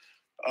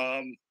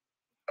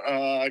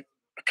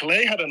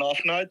 Klay had an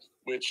off night,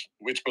 which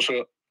was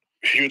a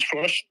huge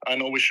for us. I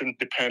know we shouldn't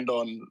depend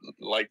on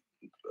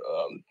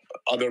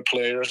other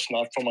players,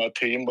 not from our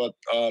team, but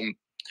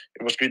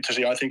it was good to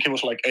see. I think he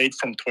was like 8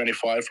 from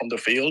 25 from the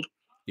field.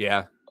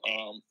 Yeah.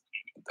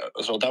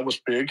 So that was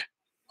big.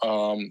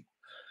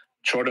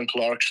 Jordan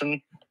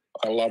Clarkson,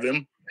 I love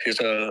him. He's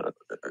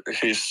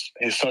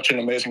such an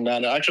amazing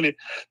man. Actually,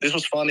 this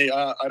was funny.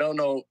 I don't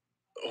know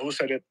who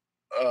said it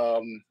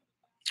a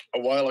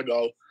while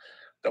ago,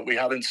 that we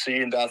haven't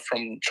seen that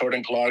from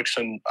Jordan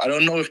Clarkson. I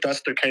don't know if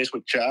that's the case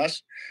with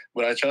Jazz,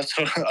 but I just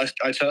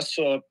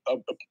saw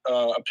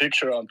a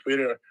picture on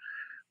Twitter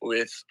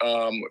with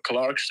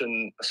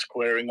Clarkson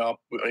squaring up.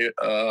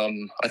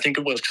 I think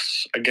it was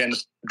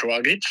against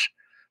Dragic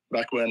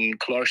back when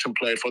Clarkson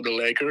played for the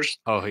Lakers.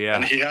 Oh yeah,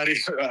 and he had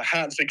his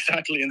hands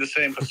exactly in the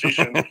same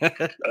position.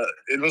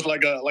 It was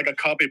like a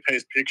copy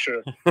paste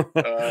picture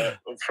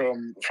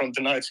from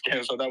tonight's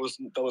game. So that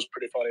was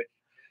pretty funny.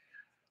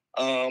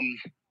 I'm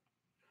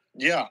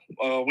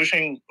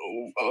wishing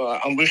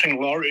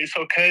Lauri is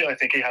okay. I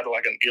think he had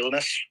like an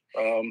illness,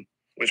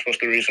 which was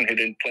the reason he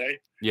didn't play.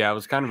 Yeah, it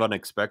was kind of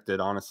unexpected,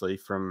 honestly,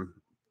 from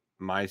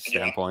my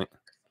standpoint.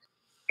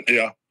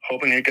 Yeah,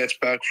 hoping he gets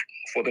back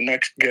for the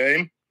next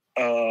game,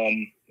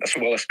 as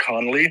well as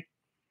Conley.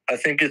 I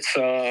think it's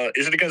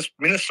is it against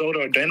Minnesota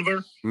or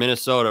Denver?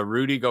 Minnesota.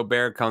 Rudy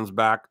Gobert comes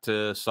back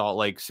to Salt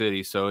Lake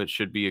City, so it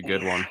should be a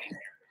good one.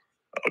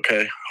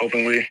 Okay,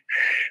 hoping we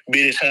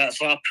beat his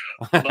ass up.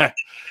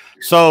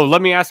 So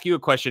let me ask you a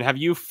question. Have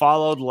you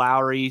followed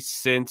Lauri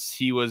since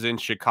he was in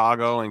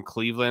Chicago and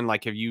Cleveland?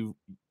 Like, have you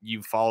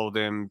followed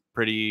him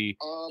pretty?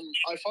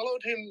 I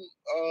followed him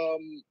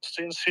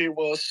since he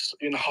was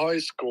in high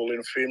school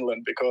in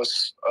Finland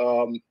because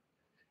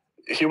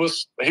he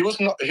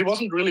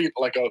wasn't really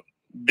like a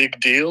big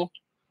deal,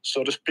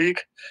 so to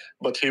speak,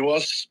 but he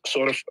was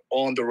sort of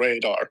on the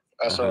radar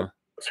as a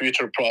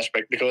future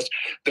prospect because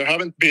there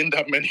haven't been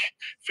that many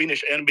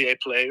Finnish NBA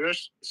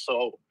players.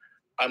 So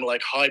I'm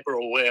like hyper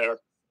aware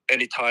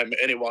anytime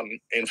anyone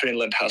in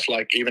Finland has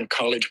like even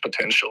college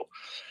potential.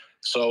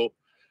 So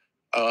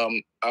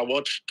I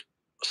watched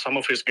some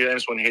of his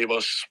games when he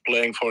was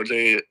playing for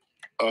the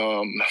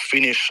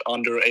Finnish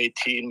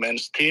under-18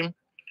 men's team.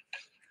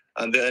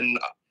 And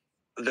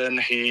then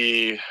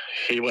he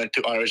went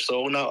to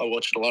Arizona. I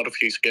watched a lot of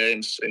his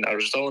games in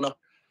Arizona.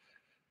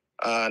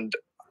 And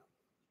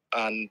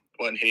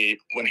when he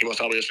was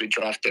obviously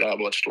drafted, I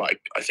watched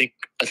like I think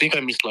I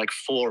missed like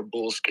 4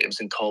 Bulls games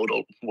in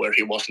total where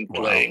he wasn't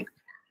playing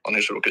on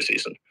his rookie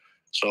season.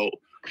 So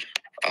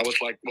I was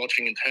like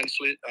watching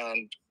intensely,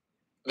 and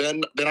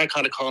then I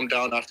kind of calmed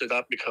down after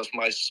that because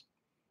my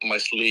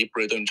sleep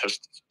rhythm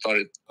just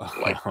started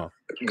like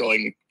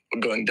going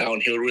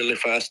downhill really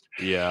fast.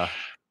 Yeah.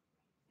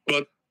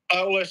 But I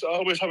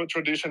always have a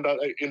tradition that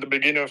in the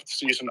beginning of the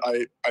season,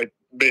 I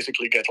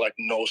basically get like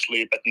no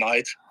sleep at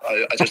night.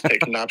 I just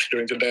take naps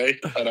during the day,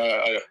 and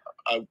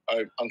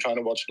I'm trying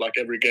to watch like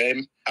every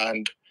game.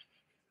 And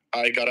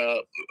I got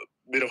a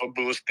bit of a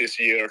boost this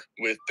year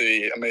with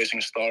the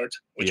amazing start,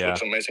 which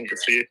was amazing to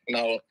see.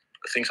 Now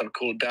things have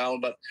cooled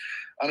down, but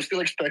I'm still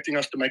expecting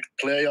us to make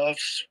the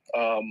playoffs.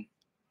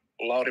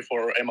 Lauri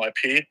for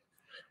MIP,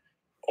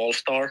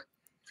 All-Star.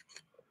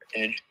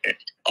 And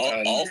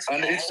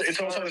it's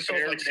also the Salt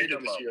Lake City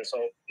this year,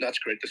 so that's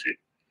great to see.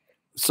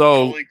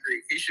 So totally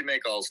agree. He should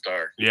make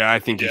All-Star. Yeah, I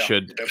think he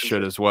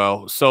should as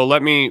well. So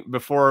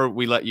before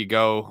we let you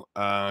go,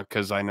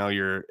 because I know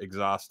you're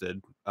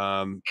exhausted,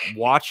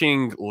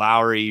 watching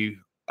Lauri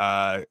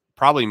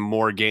probably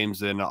more games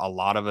than a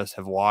lot of us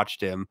have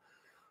watched him.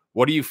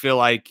 What do you feel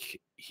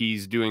like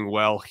he's doing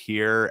well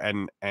here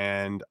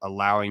and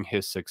allowing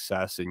his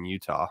success in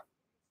Utah?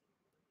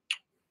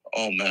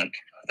 Oh man,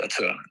 that's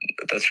a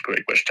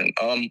great question.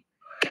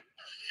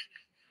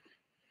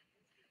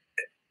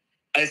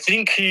 I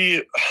think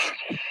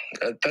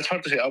that's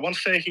hard to say. I won't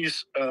say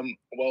he's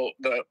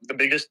the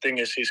biggest thing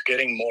is he's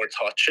getting more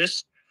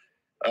touches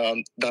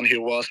than he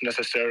was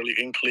necessarily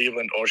in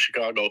Cleveland or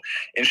Chicago.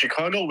 In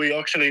Chicago,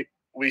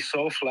 we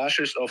saw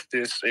flashes of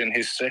this in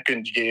his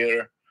second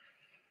year.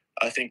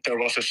 I think there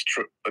was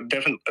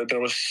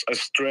a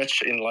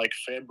stretch in like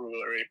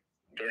February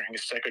during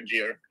his second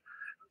year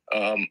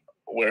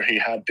where he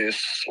had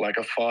this like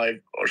a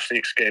 5 or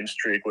 6 game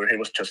streak where he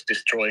was just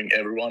destroying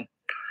everyone.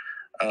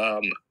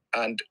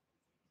 And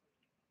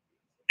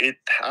it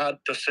had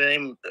the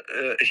same.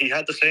 He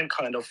had the same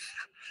kind of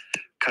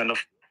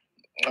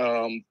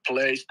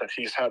plays that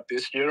he's had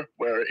this year,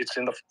 where it's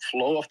in the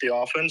flow of the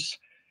offense.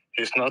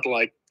 He's not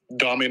like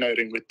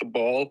dominating with the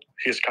ball.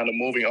 He's kind of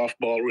moving off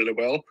ball really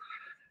well,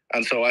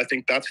 and so I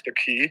think that's the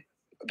key.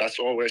 That's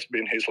always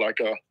been his like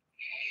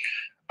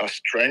a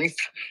strength,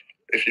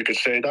 if you could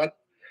say that.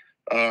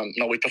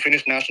 Now with the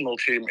Finnish national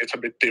team, it's a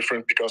bit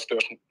different because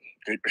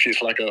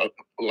he's like a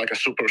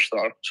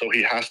superstar, so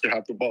he has to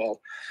have the ball.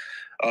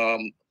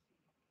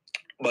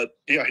 But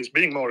yeah, he's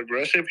being more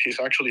aggressive. He's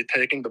actually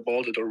taking the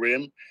ball to the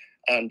rim,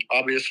 and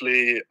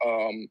obviously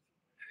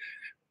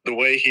the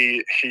way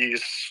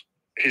he's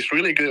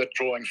really good at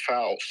drawing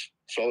fouls.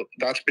 So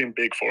that's been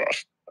big for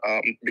us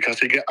because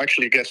he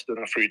actually gets to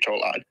the free throw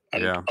line,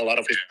 and a lot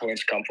of his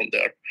points come from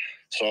there.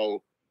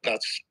 So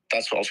that's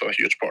also a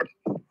huge part.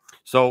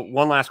 So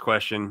one last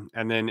question,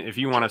 and then if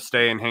you want to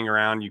stay and hang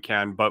around, you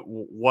can. But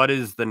what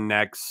is the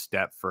next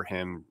step for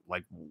him?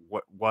 Like,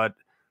 what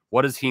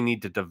does he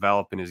need to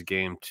develop in his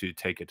game to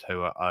take it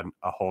to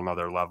a whole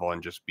nother level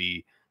and just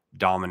be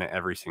dominant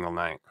every single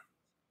night?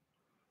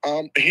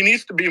 He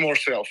needs to be more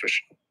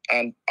selfish,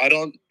 and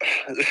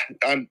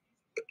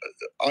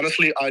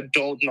honestly, I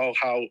don't know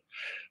how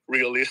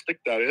realistic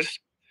that is,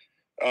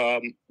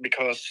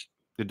 because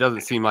it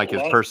doesn't seem like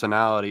his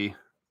personality.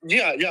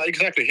 Yeah,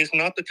 exactly. He's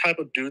not the type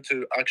of dude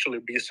to actually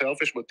be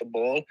selfish with the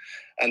ball,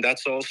 and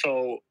that's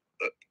also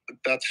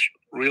that's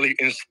really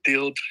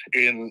instilled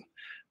in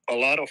a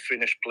lot of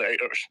Finnish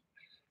players.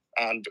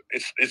 And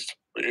it's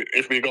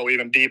if we go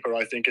even deeper,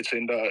 I think it's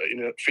in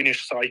the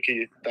Finnish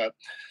psyche that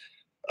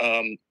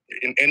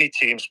in any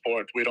team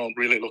sport we don't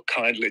really look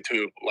kindly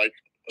to like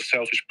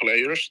selfish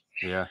players.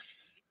 Yeah.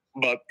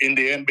 But in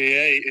the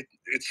NBA,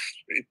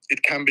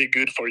 it can be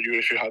good for you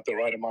if you have the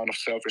right amount of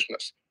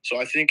selfishness.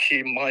 So I think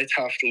he might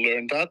have to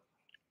learn that,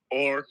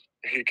 or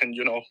he can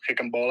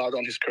ball out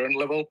on his current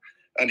level,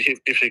 and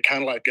if he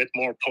can like get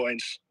more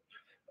points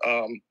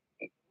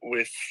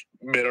with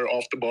better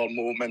off the ball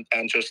movement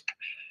and just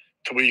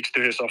tweaks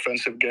to his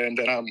offensive game,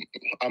 then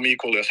I'm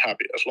equally as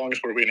happy as long as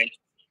we're winning.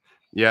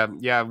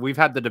 Yeah. We've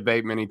had the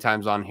debate many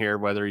times on here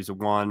whether he's a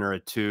 1 or a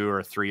 2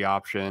 or a 3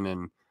 option,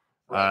 and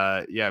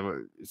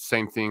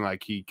same thing.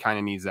 Like he kind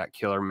of needs that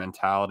killer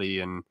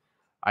mentality, and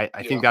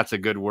I think that's a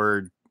good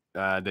word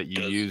that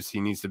you use.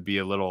 He needs to be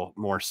a little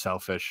more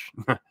selfish.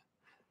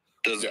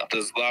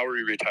 Does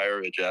Lauri retire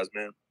a Jazz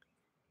man?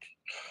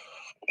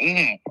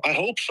 I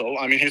hope so.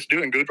 I mean, he's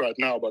doing good right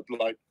now, but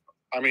like,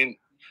 I mean,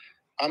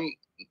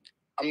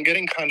 I'm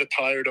getting kind of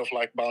tired of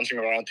like bouncing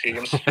around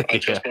teams. I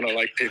just want to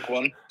like pick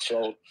one.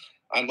 So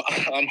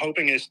I'm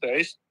hoping he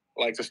stays.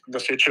 Like the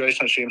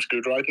situation seems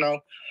good right now,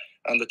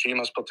 and the team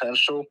has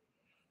potential.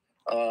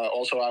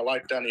 Also, I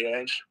like Danny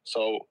Ainge,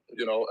 so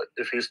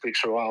if he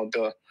sticks around,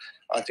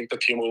 I think the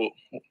team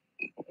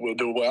will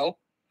do well.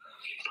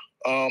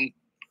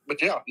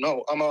 But yeah,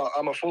 no,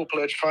 I'm a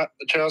full-fledged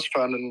Jazz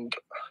fan, and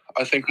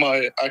I think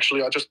I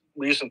just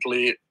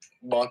recently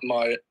bought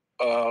my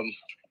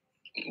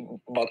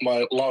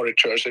Lauri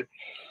jersey,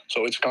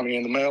 so it's coming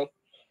in the mail.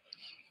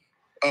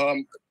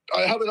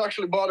 I haven't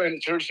actually bought any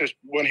jerseys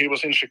when he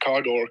was in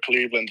Chicago or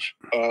Cleveland.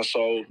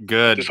 So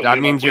good. That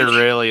means you're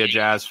really a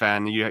Jazz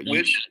fan.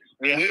 Which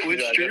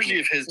jersey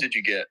of his did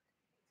you get?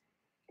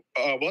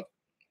 What?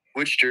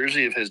 Which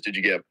jersey of his did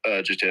you get?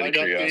 Just out of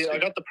curiosity. I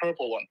got the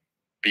purple one.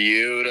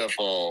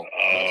 Beautiful.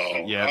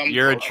 Oh, yeah,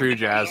 you're a true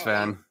Jazz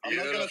fan. I'm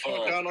not gonna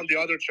talk down on the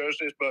other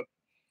jerseys, but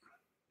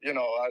they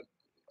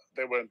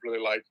weren't really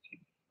like.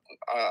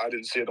 I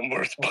didn't see them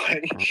worth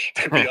buying,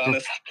 to be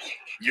honest.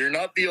 You're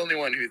not the only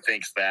one who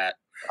thinks that.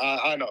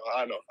 I know.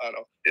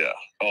 Yeah,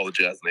 all the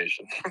Jazz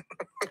Nation.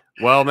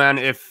 Well, man,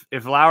 if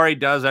Lauri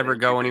does ever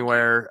go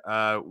anywhere,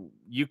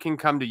 you can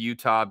come to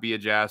Utah, be a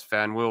Jazz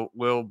fan.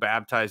 We'll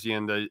baptize you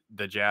in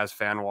the Jazz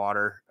fan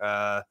water.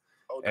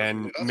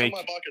 And that's on my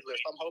bucket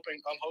list. I'm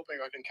hoping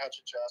I can catch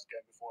a Jazz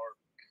game before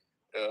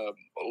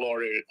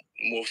Lauri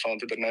moves on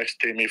to the next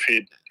team, if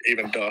he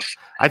even does.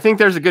 I think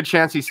there's a good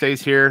chance he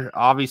stays here.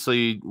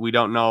 Obviously, we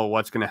don't know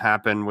what's going to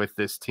happen with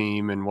this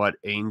team and what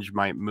Ainge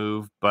might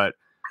move, but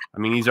I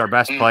mean, he's our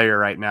best player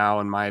right now,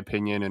 in my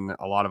opinion, and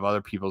a lot of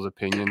other people's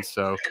opinions.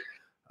 So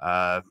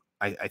I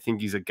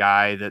think he's a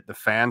guy that the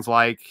fans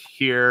like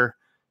here,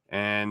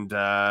 and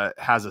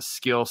has a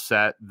skill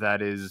set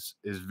that is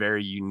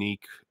very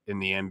unique in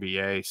the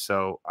NBA.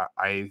 So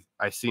I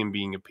see him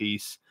being a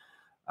piece,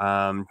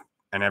 and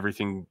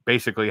everything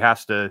basically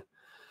has to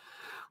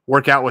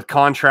work out with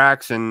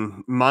contracts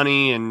and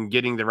money and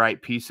getting the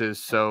right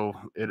pieces. So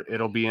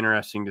it'll be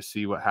interesting to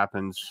see what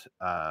happens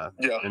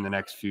in the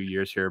next few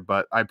years here.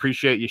 But I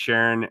appreciate you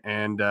sharing,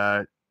 and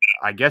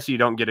I guess you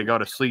don't get to go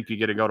to sleep; you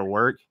get to go to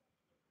work.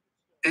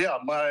 Yeah,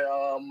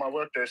 my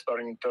work day is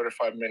starting in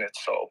 35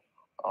 minutes, so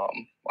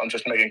I'm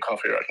just making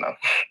coffee right now.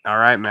 All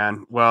right,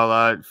 man.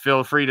 Well,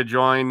 feel free to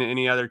join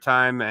any other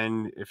time,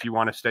 and if you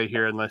want to stay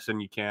here and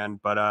listen, you can.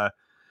 But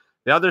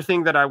the other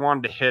thing that I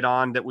wanted to hit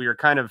on that we were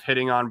kind of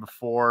hitting on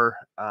before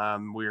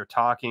we were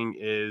talking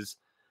is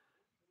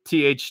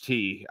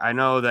THT. I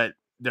know that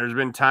there's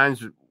been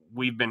times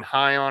we've been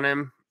high on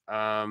him.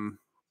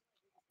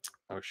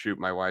 Oh, shoot,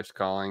 my wife's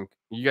calling.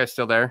 You guys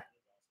still there?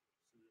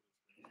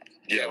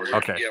 Yeah, we're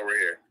okay. Yeah, we're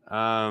here.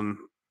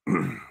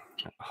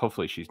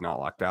 Hopefully she's not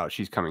locked out.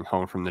 She's coming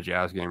home from the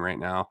Jazz game right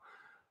now.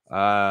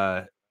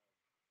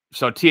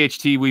 So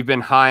THT, we've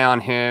been high on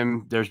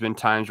him. There's been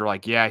times where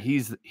like, yeah,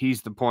 he's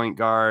the point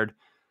guard,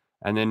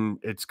 and then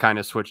it's kind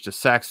of switched to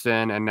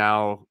Sexton, and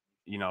now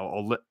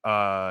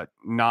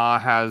Na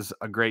has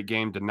a great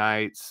game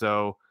tonight.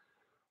 So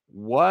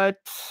I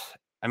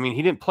mean,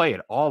 he didn't play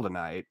at all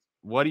tonight.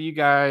 What do you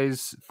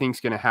guys think's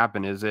going to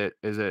happen? Is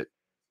it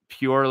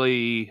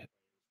purely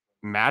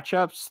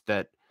matchups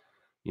that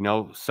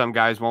some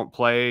guys won't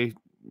play?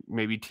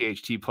 Maybe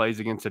THT plays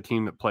against a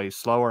team that plays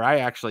slower. I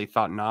actually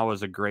thought Na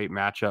was a great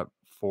matchup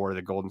for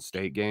the Golden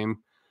State game,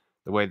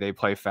 the way they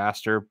play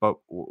faster. But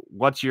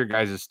what's your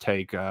guys'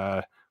 take?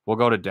 We'll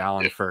go to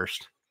Dallin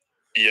first.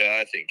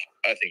 Yeah, I think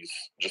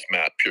it's just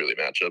purely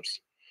matchups.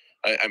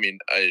 I mean,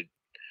 I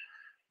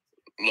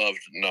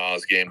loved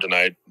Na's game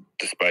tonight,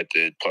 despite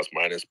the plus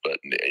minus, but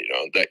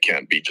that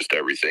can't be just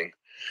everything.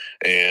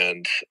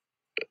 And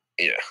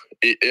yeah,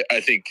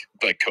 I think,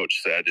 like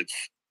Coach said,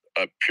 it's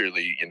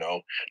purely,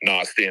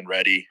 Na staying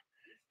ready,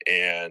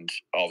 and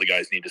all the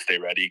guys need to stay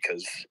ready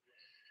because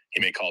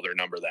he may call their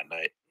number that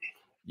night.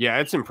 Yeah,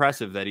 it's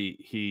impressive that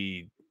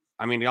he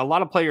I mean, a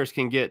lot of players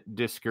can get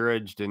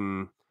discouraged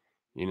and,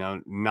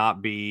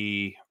 not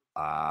be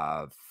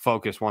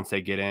focused once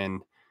they get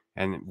in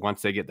and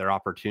once they get their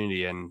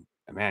opportunity. And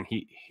man,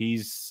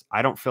 he's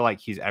I don't feel like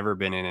he's ever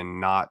been in and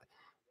not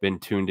been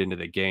tuned into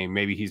the game.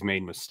 Maybe he's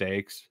made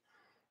mistakes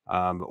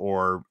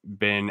or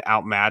been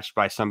outmatched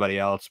by somebody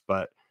else,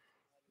 but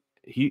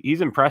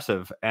he's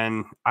impressive.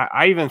 And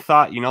I even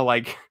thought,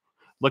 like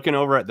looking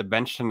over at the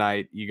bench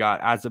tonight, you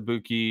got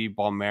Azubuike,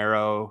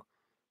 Balmero,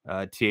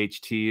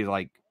 THT.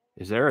 Like,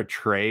 is there a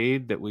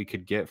trade that we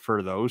could get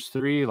for those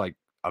three? Like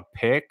a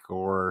pick,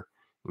 or,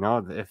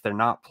 if they're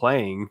not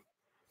playing,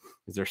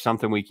 is there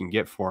something we can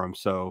get for them?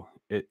 So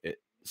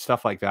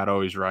stuff like that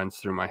always runs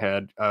through my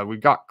head. We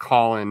got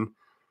Colin.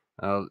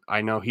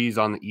 I know he's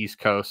on the East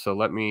Coast, so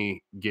let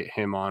me get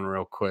him on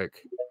real quick.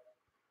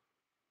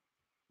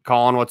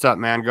 Colin, what's up,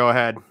 man? Go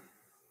ahead.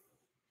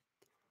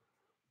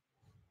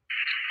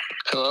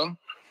 Hello.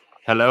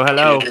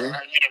 Hello.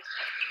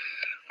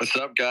 What's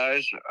up,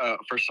 guys?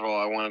 First of all,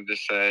 I wanted to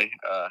say,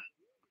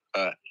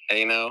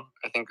 Ano,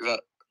 I think is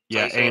that.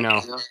 Yeah,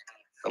 Ano.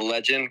 A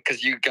legend,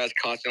 because you guys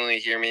constantly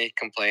hear me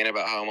complain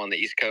about how I'm on the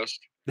East Coast.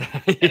 And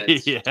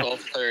it's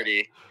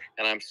 12:30,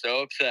 and I'm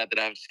so upset that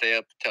I have to stay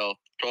up till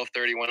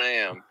 12:30, 1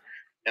 a.m.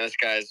 And this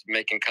guy's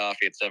making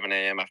coffee at 7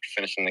 a.m. after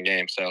finishing the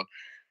game. So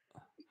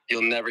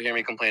you'll never hear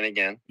me complain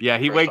again. Yeah,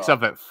 he wakes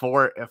up at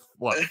 4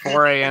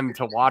 a.m.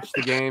 to watch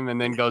the game and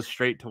then goes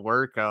straight to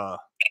work.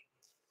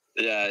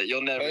 Yeah,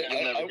 you'll never hear me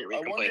complain.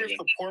 I wonder again. if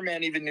the poor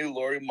man even knew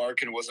Lauri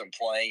Markkanen wasn't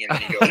playing, and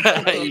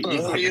then he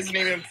goes, he isn't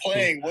even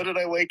playing. What did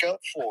I wake up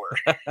for?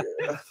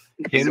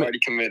 He's already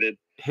committed.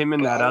 Him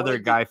and that other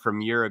guy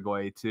from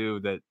Uruguay, too,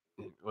 that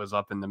was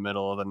up in the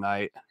middle of the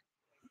night.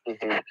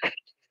 Mm-hmm.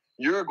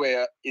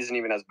 Uruguay isn't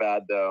even as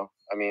bad, though.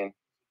 I mean,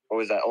 what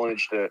was that?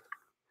 Olynyk.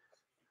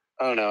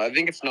 I don't know. I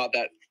think it's not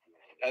that.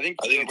 I think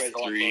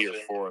it's 3 or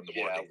 4 in the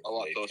morning. A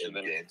lot closer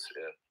than games.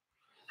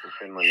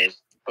 Finland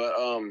is. But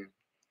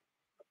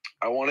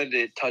I wanted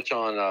to touch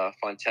on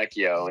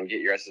Fontecchio and get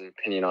your guys'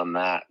 opinion on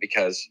that,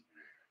 because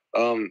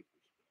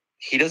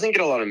he doesn't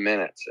get a lot of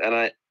minutes. And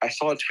I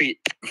saw a tweet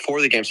before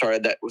the game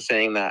started that was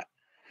saying that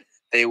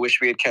they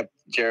wish we had kept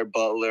Jared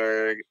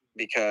Butler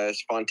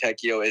because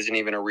Fontecchio isn't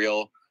even a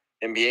real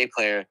NBA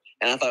player.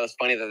 And I thought it was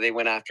funny that they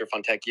went after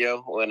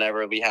Fontecchio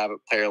whenever we have a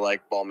player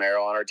like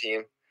Balmero on our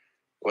team.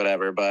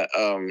 Whatever. But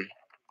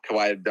Kawhi,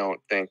 I don't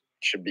think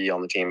should be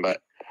on the team.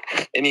 But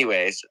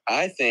anyways,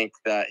 I think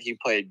that he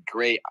played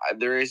great.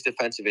 There is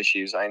defensive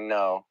issues, I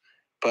know.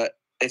 But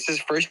it's his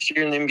first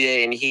year in the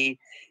NBA, and he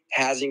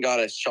hasn't got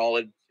a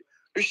solid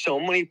 – there's so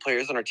many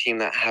players on our team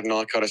that have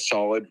not got a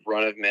solid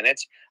run of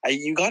minutes.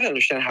 You got to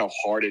understand how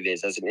hard it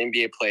is as an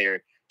NBA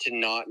player to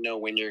not know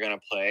when you're going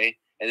to play.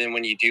 And then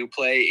when you do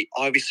play,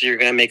 obviously you're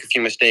going to make a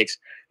few mistakes.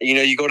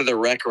 You go to the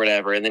rec or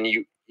whatever, and then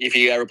if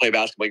you ever play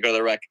basketball, you go to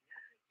the rec.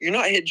 You're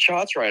not hitting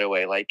shots right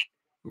away.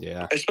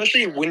 Yeah.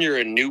 Especially when you're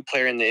a new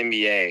player in the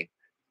NBA.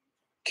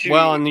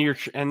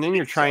 And then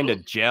you're trying to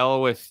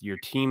gel with your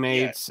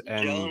teammates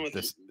and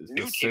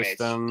the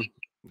system,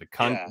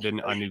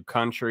 a new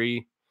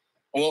country.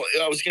 Well,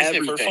 I was going to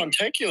say, for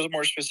Fontecchio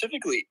more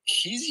specifically,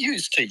 he's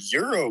used to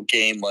Euro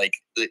game.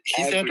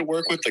 He's had to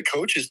work with the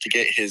coaches to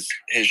get his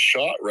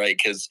shot right,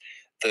 because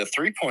the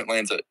 3-point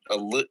line's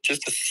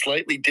just a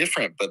slightly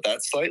different, but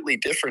that slightly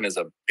different is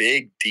a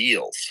big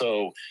deal.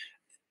 So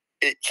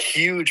it's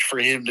huge for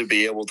him to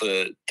be able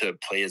to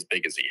play as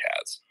big as he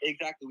has.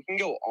 Exactly. We can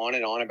go on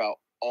and on about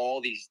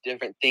all these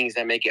different things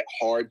that make it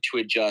hard to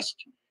adjust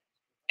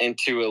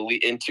into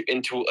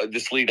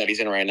this league that he's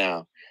in right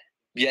now.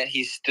 Yet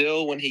he's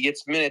still, when he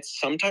gets minutes,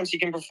 sometimes he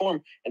can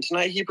perform. And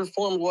tonight he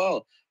performed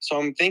well. So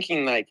I'm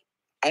thinking,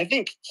 I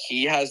think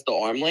he has the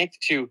arm length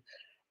to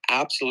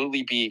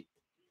absolutely be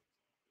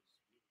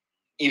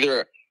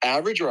either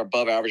average or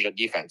above average at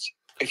defense.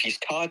 If he's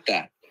taught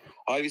that.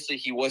 Obviously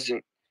he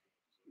wasn't,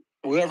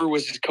 whoever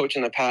was his coach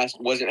in the past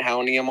wasn't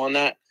hounding him on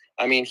that.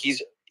 I mean,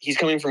 he's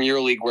coming from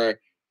EuroLeague where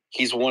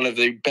he's one of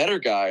the better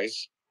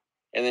guys,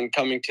 and then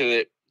coming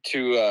to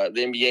the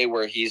NBA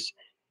where he's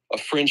a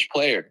fringe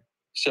player.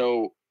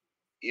 So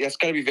that's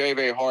got to be very,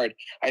 very hard.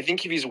 I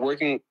think if he's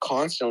working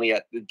constantly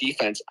at the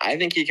defense, I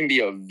think he can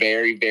be a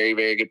very, very,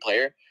 very good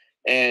player.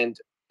 And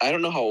I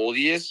don't know how old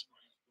he is,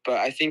 but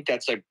I think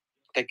that's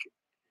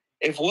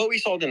if what we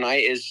saw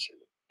tonight is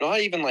not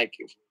even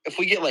if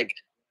we get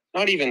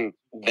not even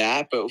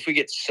that, but if we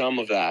get some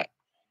of that,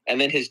 and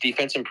then his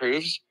defense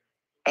improves,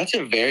 that's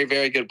a very,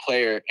 very good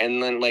player.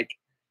 And then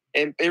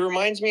it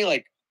reminds me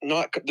they're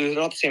not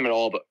the same at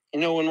all, but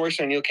when Royce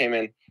O'Neal came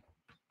in,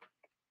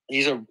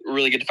 he's a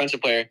really good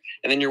defensive player,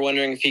 and then you're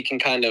wondering if he can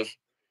kind of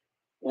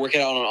work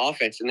it out on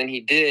offense, and then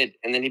he did,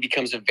 and then he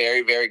becomes a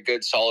very, very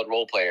good, solid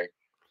role player,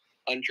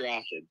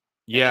 undrafted.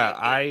 Yeah,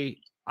 I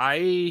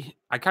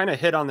kind of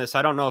hit on this.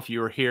 I don't know if you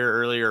were here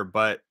earlier,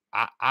 but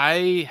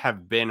I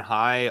have been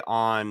high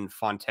on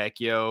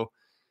Fontecchio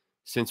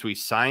since we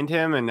signed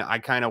him, and I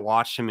kind of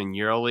watched him in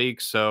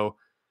EuroLeague. So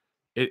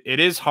it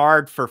is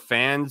hard for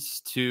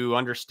fans to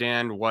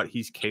understand what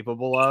he's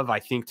capable of. I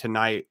think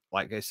tonight,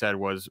 like I said,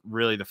 was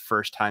really the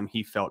first time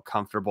he felt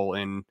comfortable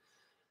in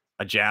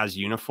a Jazz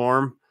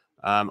uniform.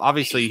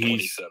 Obviously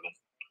he's 27.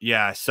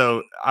 Yeah,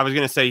 so I was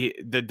gonna say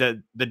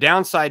the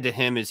downside to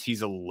him is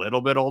he's a little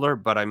bit older,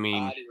 but I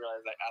mean, I didn't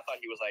realize that. I thought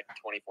he was like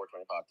 24,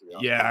 25. To be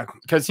honest. yeah,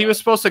 because he was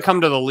supposed to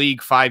come to the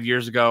league 5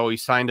 years ago. He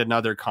signed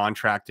another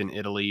contract in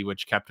Italy,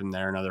 which kept him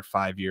there another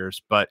 5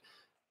 years. But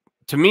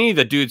to me,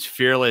 the dude's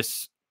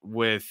fearless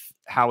with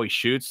how he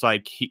shoots.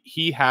 Like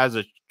he has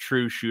a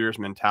true shooter's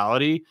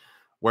mentality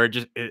where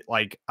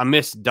like a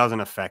miss doesn't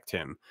affect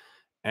him.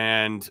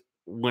 And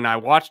when I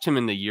watched him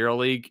in the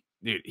EuroLeague,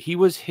 dude, he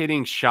was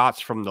hitting shots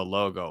from the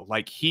logo.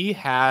 Like he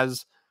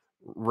has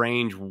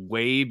range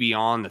way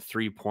beyond the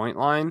 3-point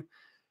line.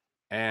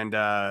 And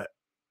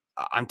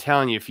I'm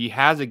telling you, if he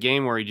has a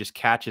game where he just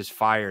catches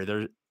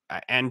fire,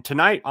 and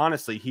tonight,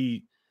 honestly,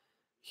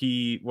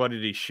 he what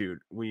did he shoot?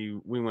 We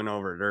went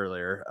over it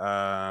earlier.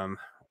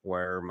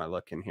 Where am I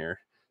looking here?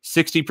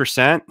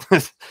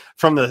 60%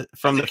 from the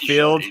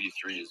field.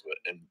 83 is what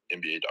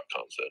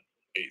NBA.com said.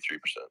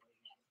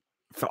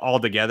 83%.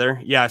 All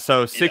together. Yeah.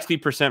 So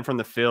 60% from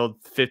the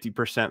field,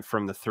 50%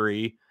 from the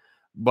three,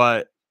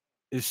 but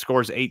he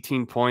scores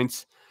 18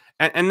 points.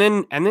 And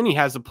then he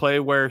has a play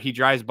where he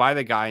drives by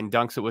the guy and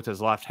dunks it with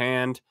his left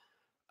hand.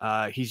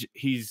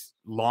 He's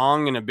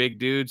long and a big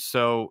dude.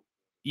 So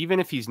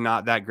even if he's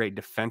not that great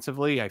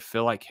defensively, I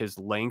feel like his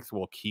length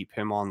will keep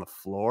him on the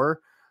floor.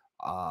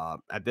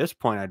 At this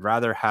point, I'd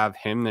rather have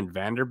him than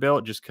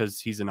Vanderbilt just because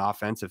he's an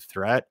offensive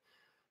threat.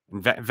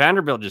 And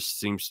Vanderbilt just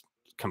seems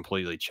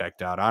completely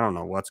checked out. I don't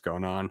know what's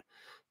going on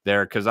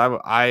there because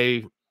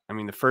I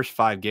mean, the first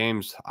 5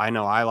 games, I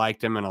know I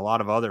liked him and a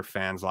lot of other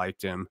fans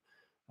liked him,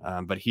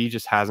 but he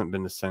just hasn't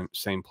been the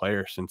same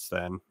player since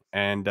then.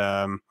 And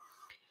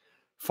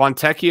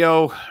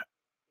Fontecchio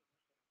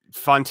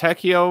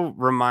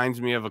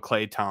reminds me of a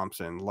Klay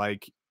Thompson.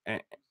 Like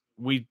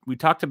we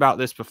talked about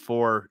this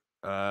before.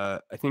 I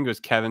think it was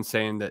Kevin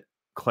saying that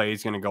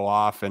Klay's going to go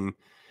off, and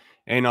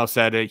Ano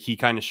said it, he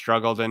kind of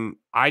struggled. And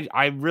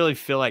I really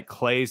feel like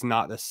Klay's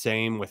not the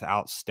same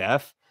without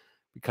Steph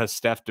because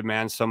Steph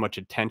demands so much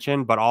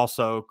attention, but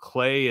also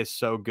Klay is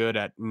so good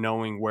at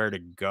knowing where to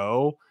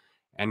go.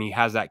 And he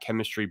has that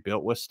chemistry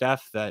built with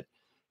Steph that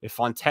if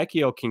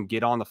Fontecchio can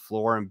get on the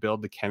floor and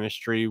build the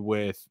chemistry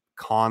with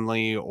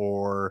Conley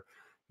or,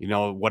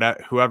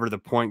 whoever the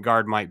point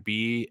guard might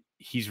be,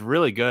 he's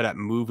really good at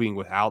moving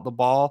without the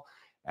ball.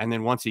 And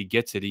then once he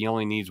gets it, he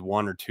only needs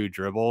 1 or 2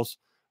 dribbles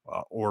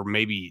or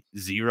maybe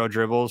 0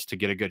 dribbles to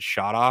get a good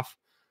shot off.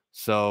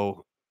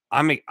 So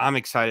I'm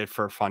excited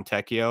for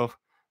Fontecchio.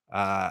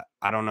 I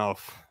don't know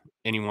if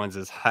anyone's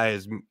as high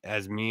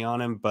as me on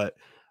him, but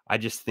I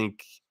just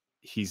think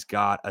he's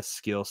got a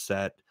skill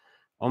set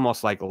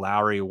almost like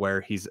Lauri, where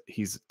he's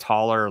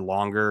taller,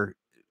 longer,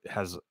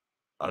 has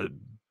a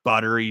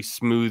buttery,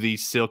 smoothie,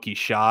 silky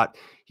shot.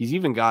 He's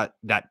even got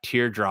that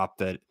teardrop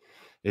that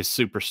is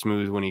super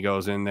smooth when he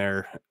goes in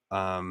there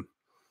and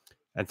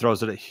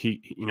throws it. He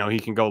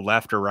can go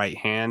left or right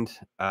hand.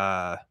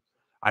 I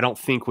don't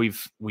think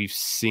we've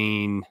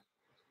seen.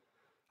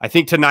 I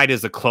think tonight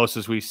is the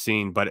closest we've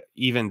seen, but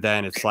even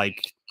then, it's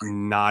like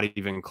not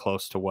even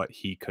close to what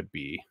he could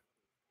be.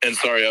 And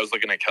sorry, I was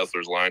looking at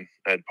Kessler's line.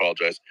 I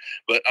apologize.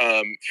 But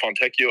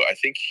Fontecchio, I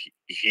think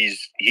he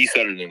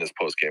said it in his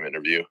post-game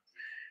interview.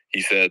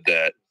 He said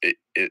that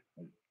the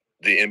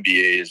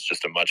NBA is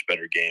just a much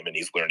better game, and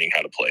he's learning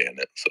how to play in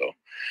it. So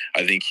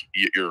I think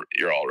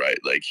you're all right.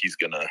 Like he's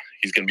gonna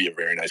be a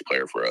very nice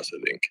player for us, I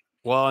think.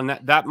 Well, and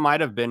that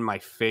might have been my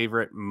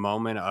favorite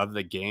moment of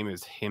the game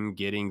is him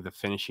getting the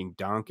finishing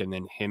dunk, and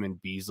then him and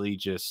Beasley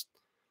just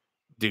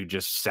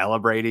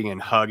celebrating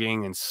and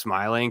hugging and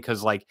smiling,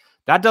 because like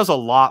that does a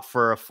lot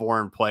for a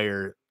foreign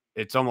player.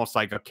 It's almost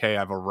like, okay,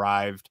 I've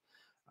arrived.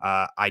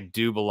 I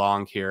do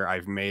belong here.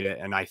 I've made it.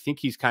 And I think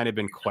he's kind of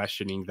been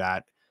questioning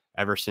that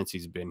ever since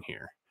he's been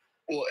here.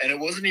 Well, and it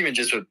wasn't even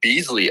just with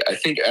Beasley. I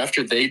think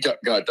after they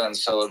got done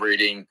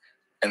celebrating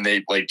and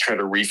they like try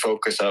to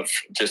refocus up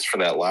just for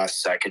that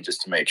last second,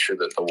 just to make sure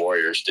that the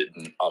Warriors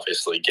didn't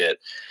obviously get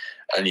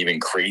an even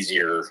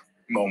crazier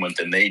moment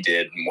than they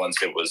did. And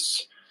once it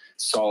was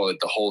solid,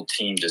 the whole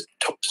team just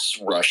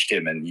rushed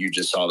him, and you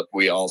just saw that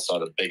we all saw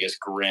the biggest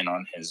grin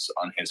on his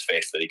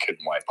face that he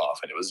couldn't wipe off,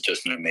 and it was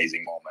just an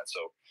amazing moment. So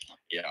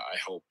yeah, I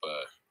hope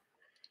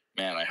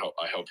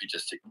I hope he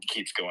just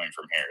keeps going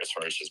from here as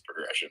far as his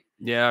progression.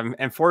 Yeah,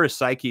 and for his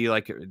psyche,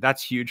 like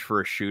that's huge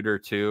for a shooter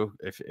too.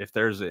 If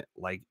there's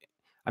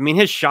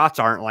his shots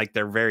aren't like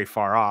they're very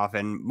far off,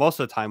 and most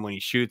of the time when he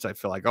shoots, I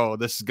feel like, oh,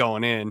 this is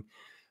going in.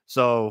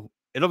 So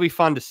it'll be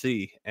fun to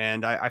see,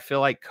 and I feel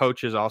like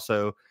coach is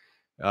also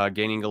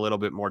gaining a little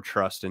bit more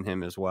trust in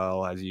him as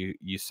well, as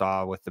you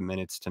saw with the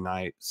minutes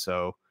tonight.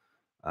 So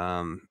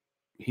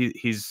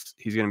he's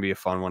going to be a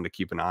fun one to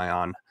keep an eye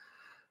on.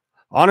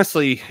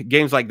 Honestly,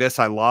 games like this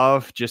I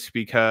love just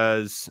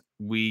because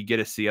we get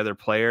to see other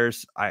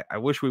players. I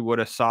wish we would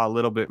have saw a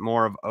little bit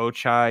more of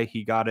Ochai.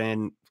 He got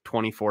in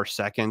 24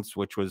 seconds,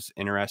 which was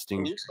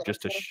interesting.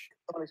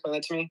 Someone explain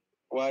that to me.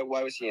 Why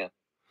was he in?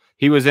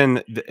 He was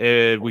in.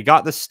 We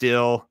got the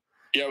steal.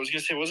 Yeah, I was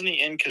gonna say, wasn't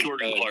he in because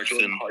Jordan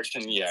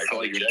Clarkson? Yeah,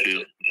 got Ejected.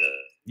 ejected.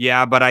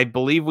 Yeah, but I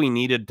believe we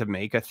needed to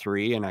make a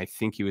 3, and I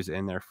think he was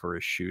in there for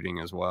his shooting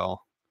as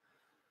well.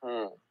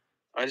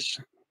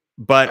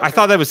 But okay. I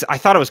thought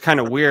it was kind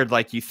of weird.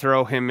 Like you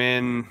throw him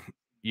in,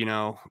 you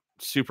know,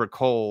 super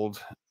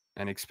cold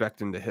and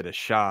expect him to hit a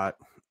shot.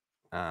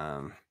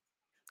 I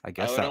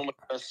guess I would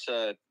almost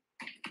trust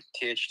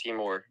THT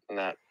more in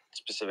that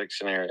specific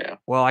scenario.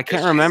 Well, I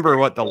can't remember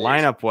what the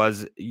lineup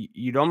was.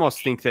 You'd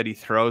almost think that he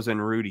throws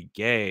in Rudy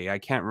Gay. I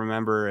can't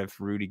remember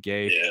if Rudy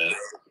Gay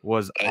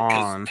was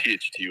on.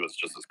 THT was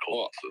just as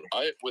cold.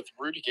 Well, with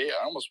Rudy Gay,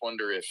 I almost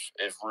wonder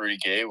if Rudy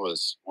Gay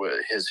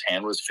his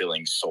hand was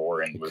feeling sore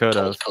and with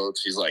cold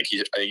coats. He's like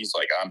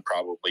I'm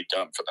probably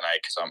done for the night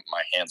because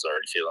my hand's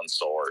already feeling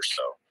sore.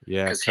 So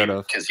yeah,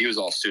 because he was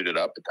all suited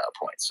up at that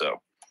point. So.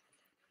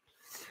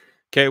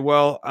 Okay,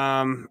 well,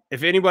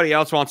 if anybody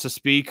else wants to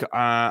speak,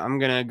 I'm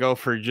going to go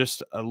for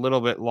just a little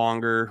bit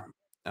longer.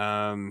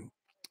 I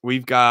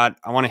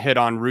want to hit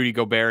on Rudy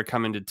Gobert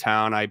coming to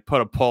town. I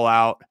put a poll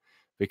out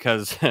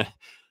because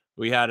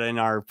we had in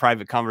our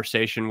private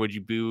conversation, would you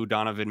boo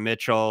Donovan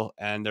Mitchell?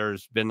 And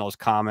there's been those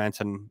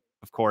comments. And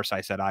of course I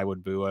said I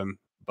would boo him,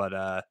 but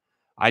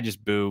I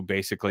just boo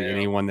basically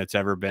anyone that's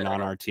ever been on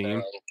our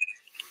team.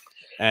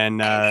 And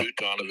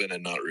Donovan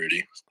and not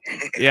Rudy.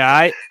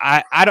 Yeah,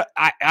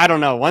 I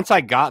don't know. Once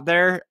I got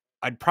there,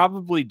 I'd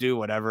probably do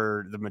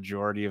whatever the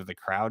majority of the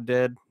crowd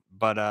did.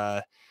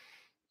 But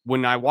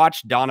when I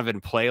watched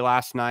Donovan play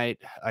last night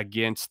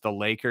against the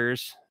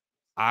Lakers,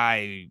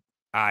 I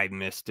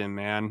missed him,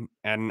 man.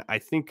 And I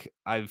think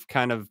I've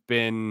kind of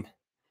been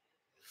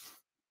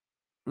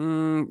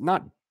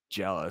not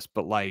jealous,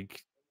 but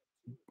like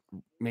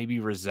maybe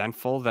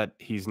resentful that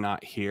he's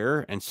not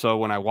here. And so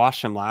when I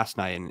watched him last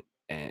night,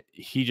 and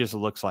he just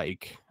looks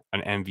like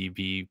an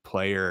MVP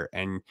player,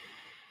 and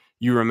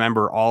you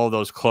remember all of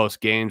those close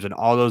games and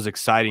all those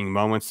exciting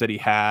moments that he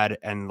had,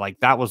 and like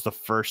that was the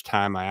first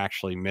time I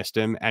actually missed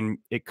him. And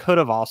it could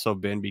have also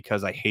been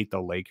because I hate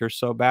the Lakers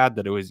so bad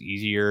that it was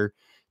easier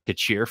to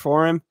cheer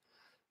for him.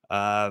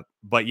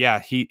 But yeah,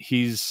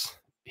 he's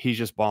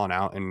just balling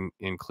out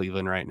in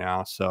Cleveland right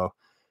now. So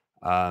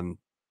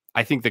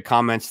I think the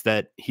comments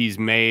that he's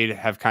made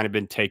have kind of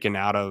been taken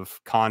out of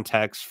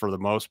context for the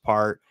most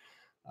part.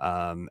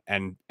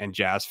 And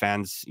Jazz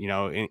fans, you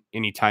know,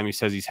 anytime he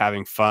says he's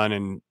having fun,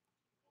 and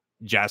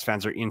Jazz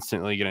fans are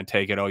instantly going to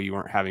take it, oh, you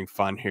weren't having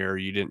fun here,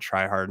 you didn't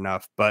try hard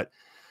enough. But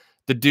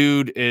the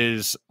dude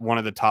is one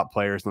of the top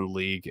players in the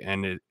league,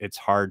 and it's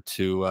hard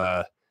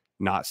to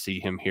not see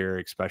him here,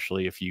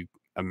 especially if you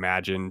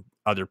imagine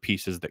other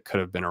pieces that could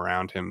have been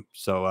around him.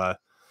 So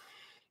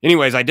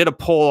anyways, I did a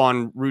poll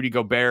on Rudy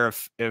Gobert.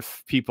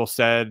 If people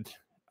said,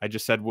 I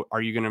just said,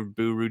 are you going to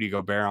boo Rudy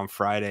Gobert on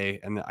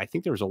Friday? And I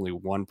think there was only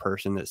one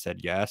person that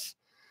said yes.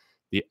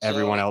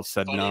 Everyone else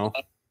said no.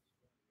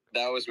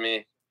 That was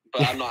me.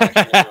 But I'm not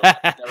actually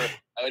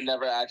I would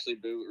never actually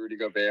boo Rudy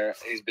Gobert.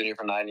 He's been here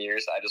for 9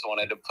 years. I just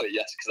wanted to put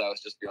yes because I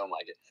was just feeling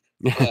like it.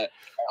 But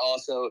I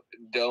also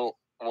don't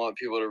want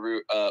people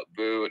to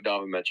boo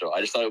Donovan Mitchell.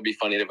 I just thought it would be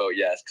funny to vote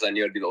yes because I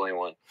knew I'd be the only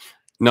one.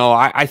 No,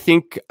 I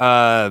think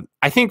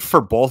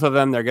for both of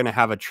them, they're going to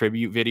have a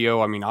tribute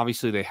video. I mean,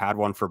 obviously they had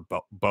one for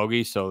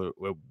Bogey, so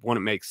it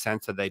wouldn't make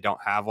sense that they don't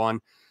have one.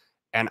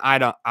 And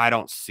I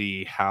don't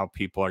see how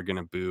people are going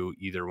to boo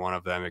either one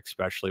of them,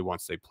 especially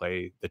once they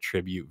play the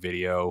tribute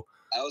video.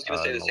 I was going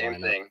to say the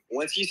same thing.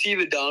 Once you see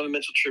the Donovan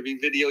Mitchell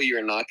tribute video,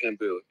 you're not going to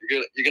boo.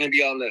 You're going to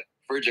be on the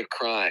verge of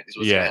crying. Is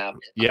what's going to happen.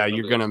 Yeah,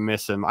 you're going to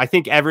miss him. I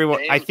think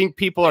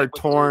people are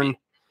torn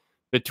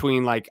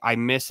between like I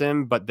miss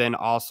him, but then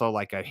also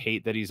like I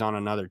hate that he's on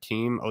another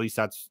team. At least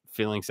that's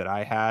feelings that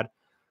I had.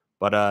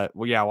 But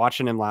well, yeah,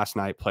 watching him last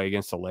night play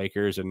against the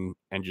Lakers and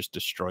just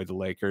destroy the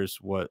Lakers,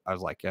 I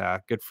was like, yeah,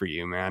 good for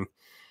you, man.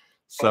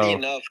 So funny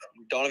enough,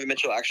 Donovan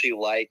Mitchell actually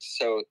liked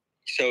so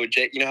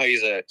Jay, you know how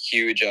he's a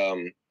huge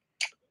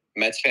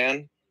Mets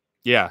fan?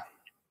 Yeah.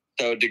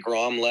 So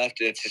DeGrom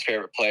left. It's his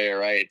favorite player,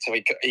 right? So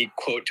he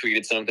quote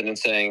tweeted something and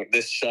saying,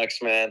 "This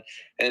sucks, man."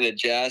 And a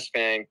Jazz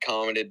fan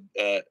commented,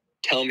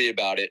 "Tell me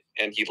about it,"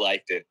 and he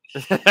liked it.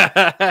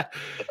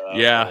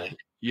 Yeah.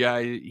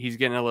 Yeah, he's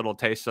getting a little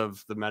taste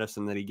of the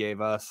medicine that he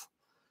gave us.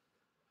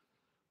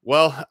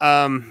 Well,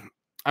 I'm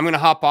going to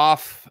hop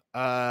off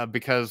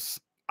because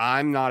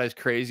I'm not as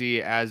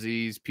crazy as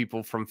these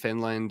people from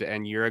Finland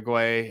and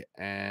Uruguay,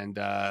 and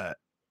I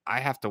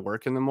have to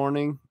work in the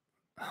morning.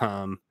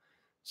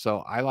 So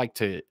I like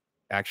to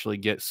actually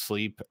get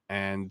sleep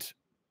and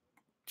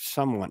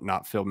somewhat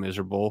not feel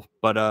miserable.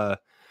 But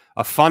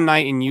a fun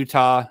night in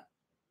Utah,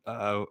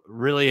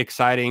 really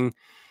exciting.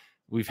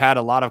 We've had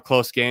a lot of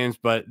close games,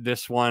 but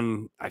this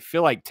one I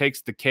feel like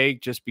takes the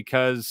cake just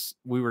because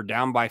we were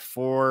down by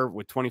 4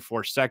 with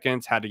 24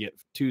 seconds, had to get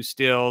 2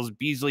 steals.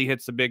 Beasley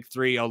hits the big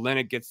 3.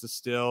 Olynyk gets the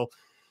steal.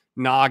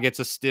 Nah gets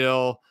a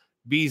steal.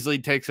 Beasley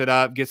takes it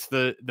up, gets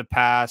the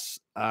pass.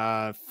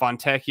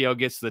 Fontecchio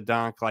gets the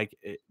dunk.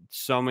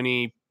 So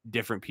many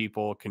different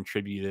people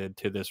contributed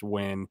to this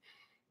win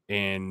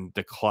in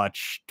the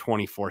clutch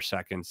 24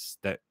 seconds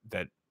that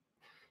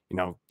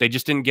they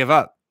just didn't give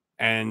up.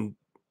 And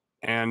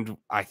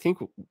I think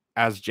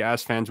as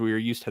Jazz fans, we were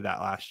used to that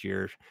last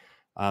year.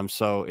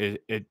 So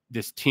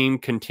this team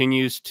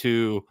continues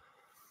to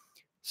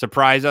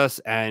surprise us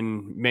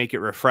and make it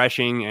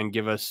refreshing and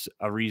give us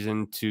a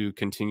reason to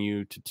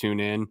continue to tune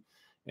in.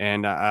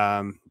 And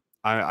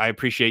I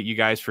appreciate you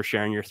guys for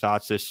sharing your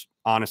thoughts. This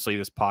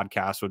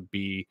podcast would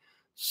be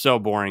so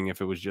boring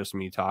if it was just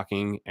me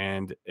talking,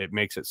 and it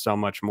makes it so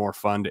much more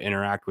fun to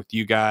interact with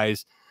you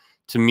guys,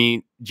 to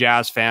meet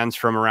Jazz fans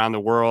from around the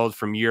world,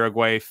 from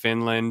Uruguay,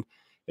 Finland.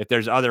 If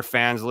there's other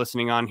fans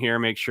listening on here,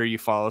 make sure you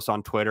follow us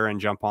on Twitter and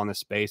jump on the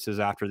spaces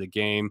after the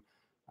game.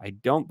 I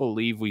don't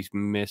believe we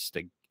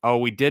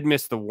did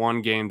miss the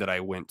one game that I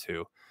went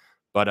to,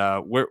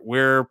 but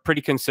we're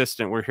pretty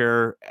consistent. We're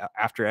here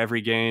after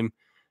every game.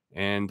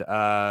 And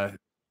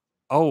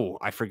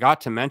I forgot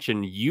to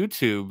mention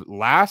YouTube.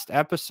 Last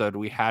episode,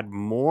 we had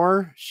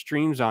more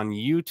streams on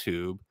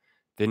YouTube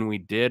than we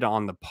did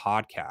on the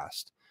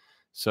podcast.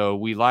 So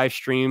we live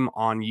stream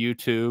on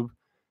YouTube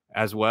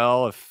as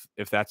well,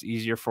 if that's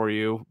easier for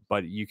you.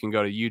 But you can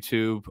go to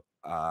YouTube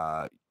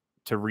to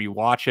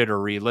rewatch it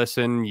or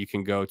re-listen. You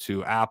can go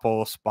to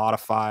Apple,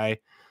 Spotify,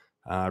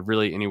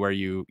 really anywhere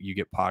you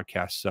get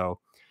podcasts. So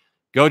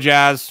go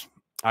Jazz.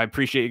 I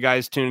appreciate you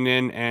guys tuning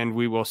in, and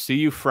we will see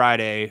you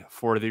Friday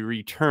for the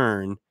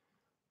return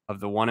of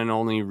the one and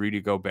only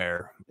Rudy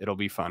Gobert. It'll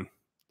be fun.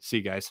 See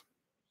you guys.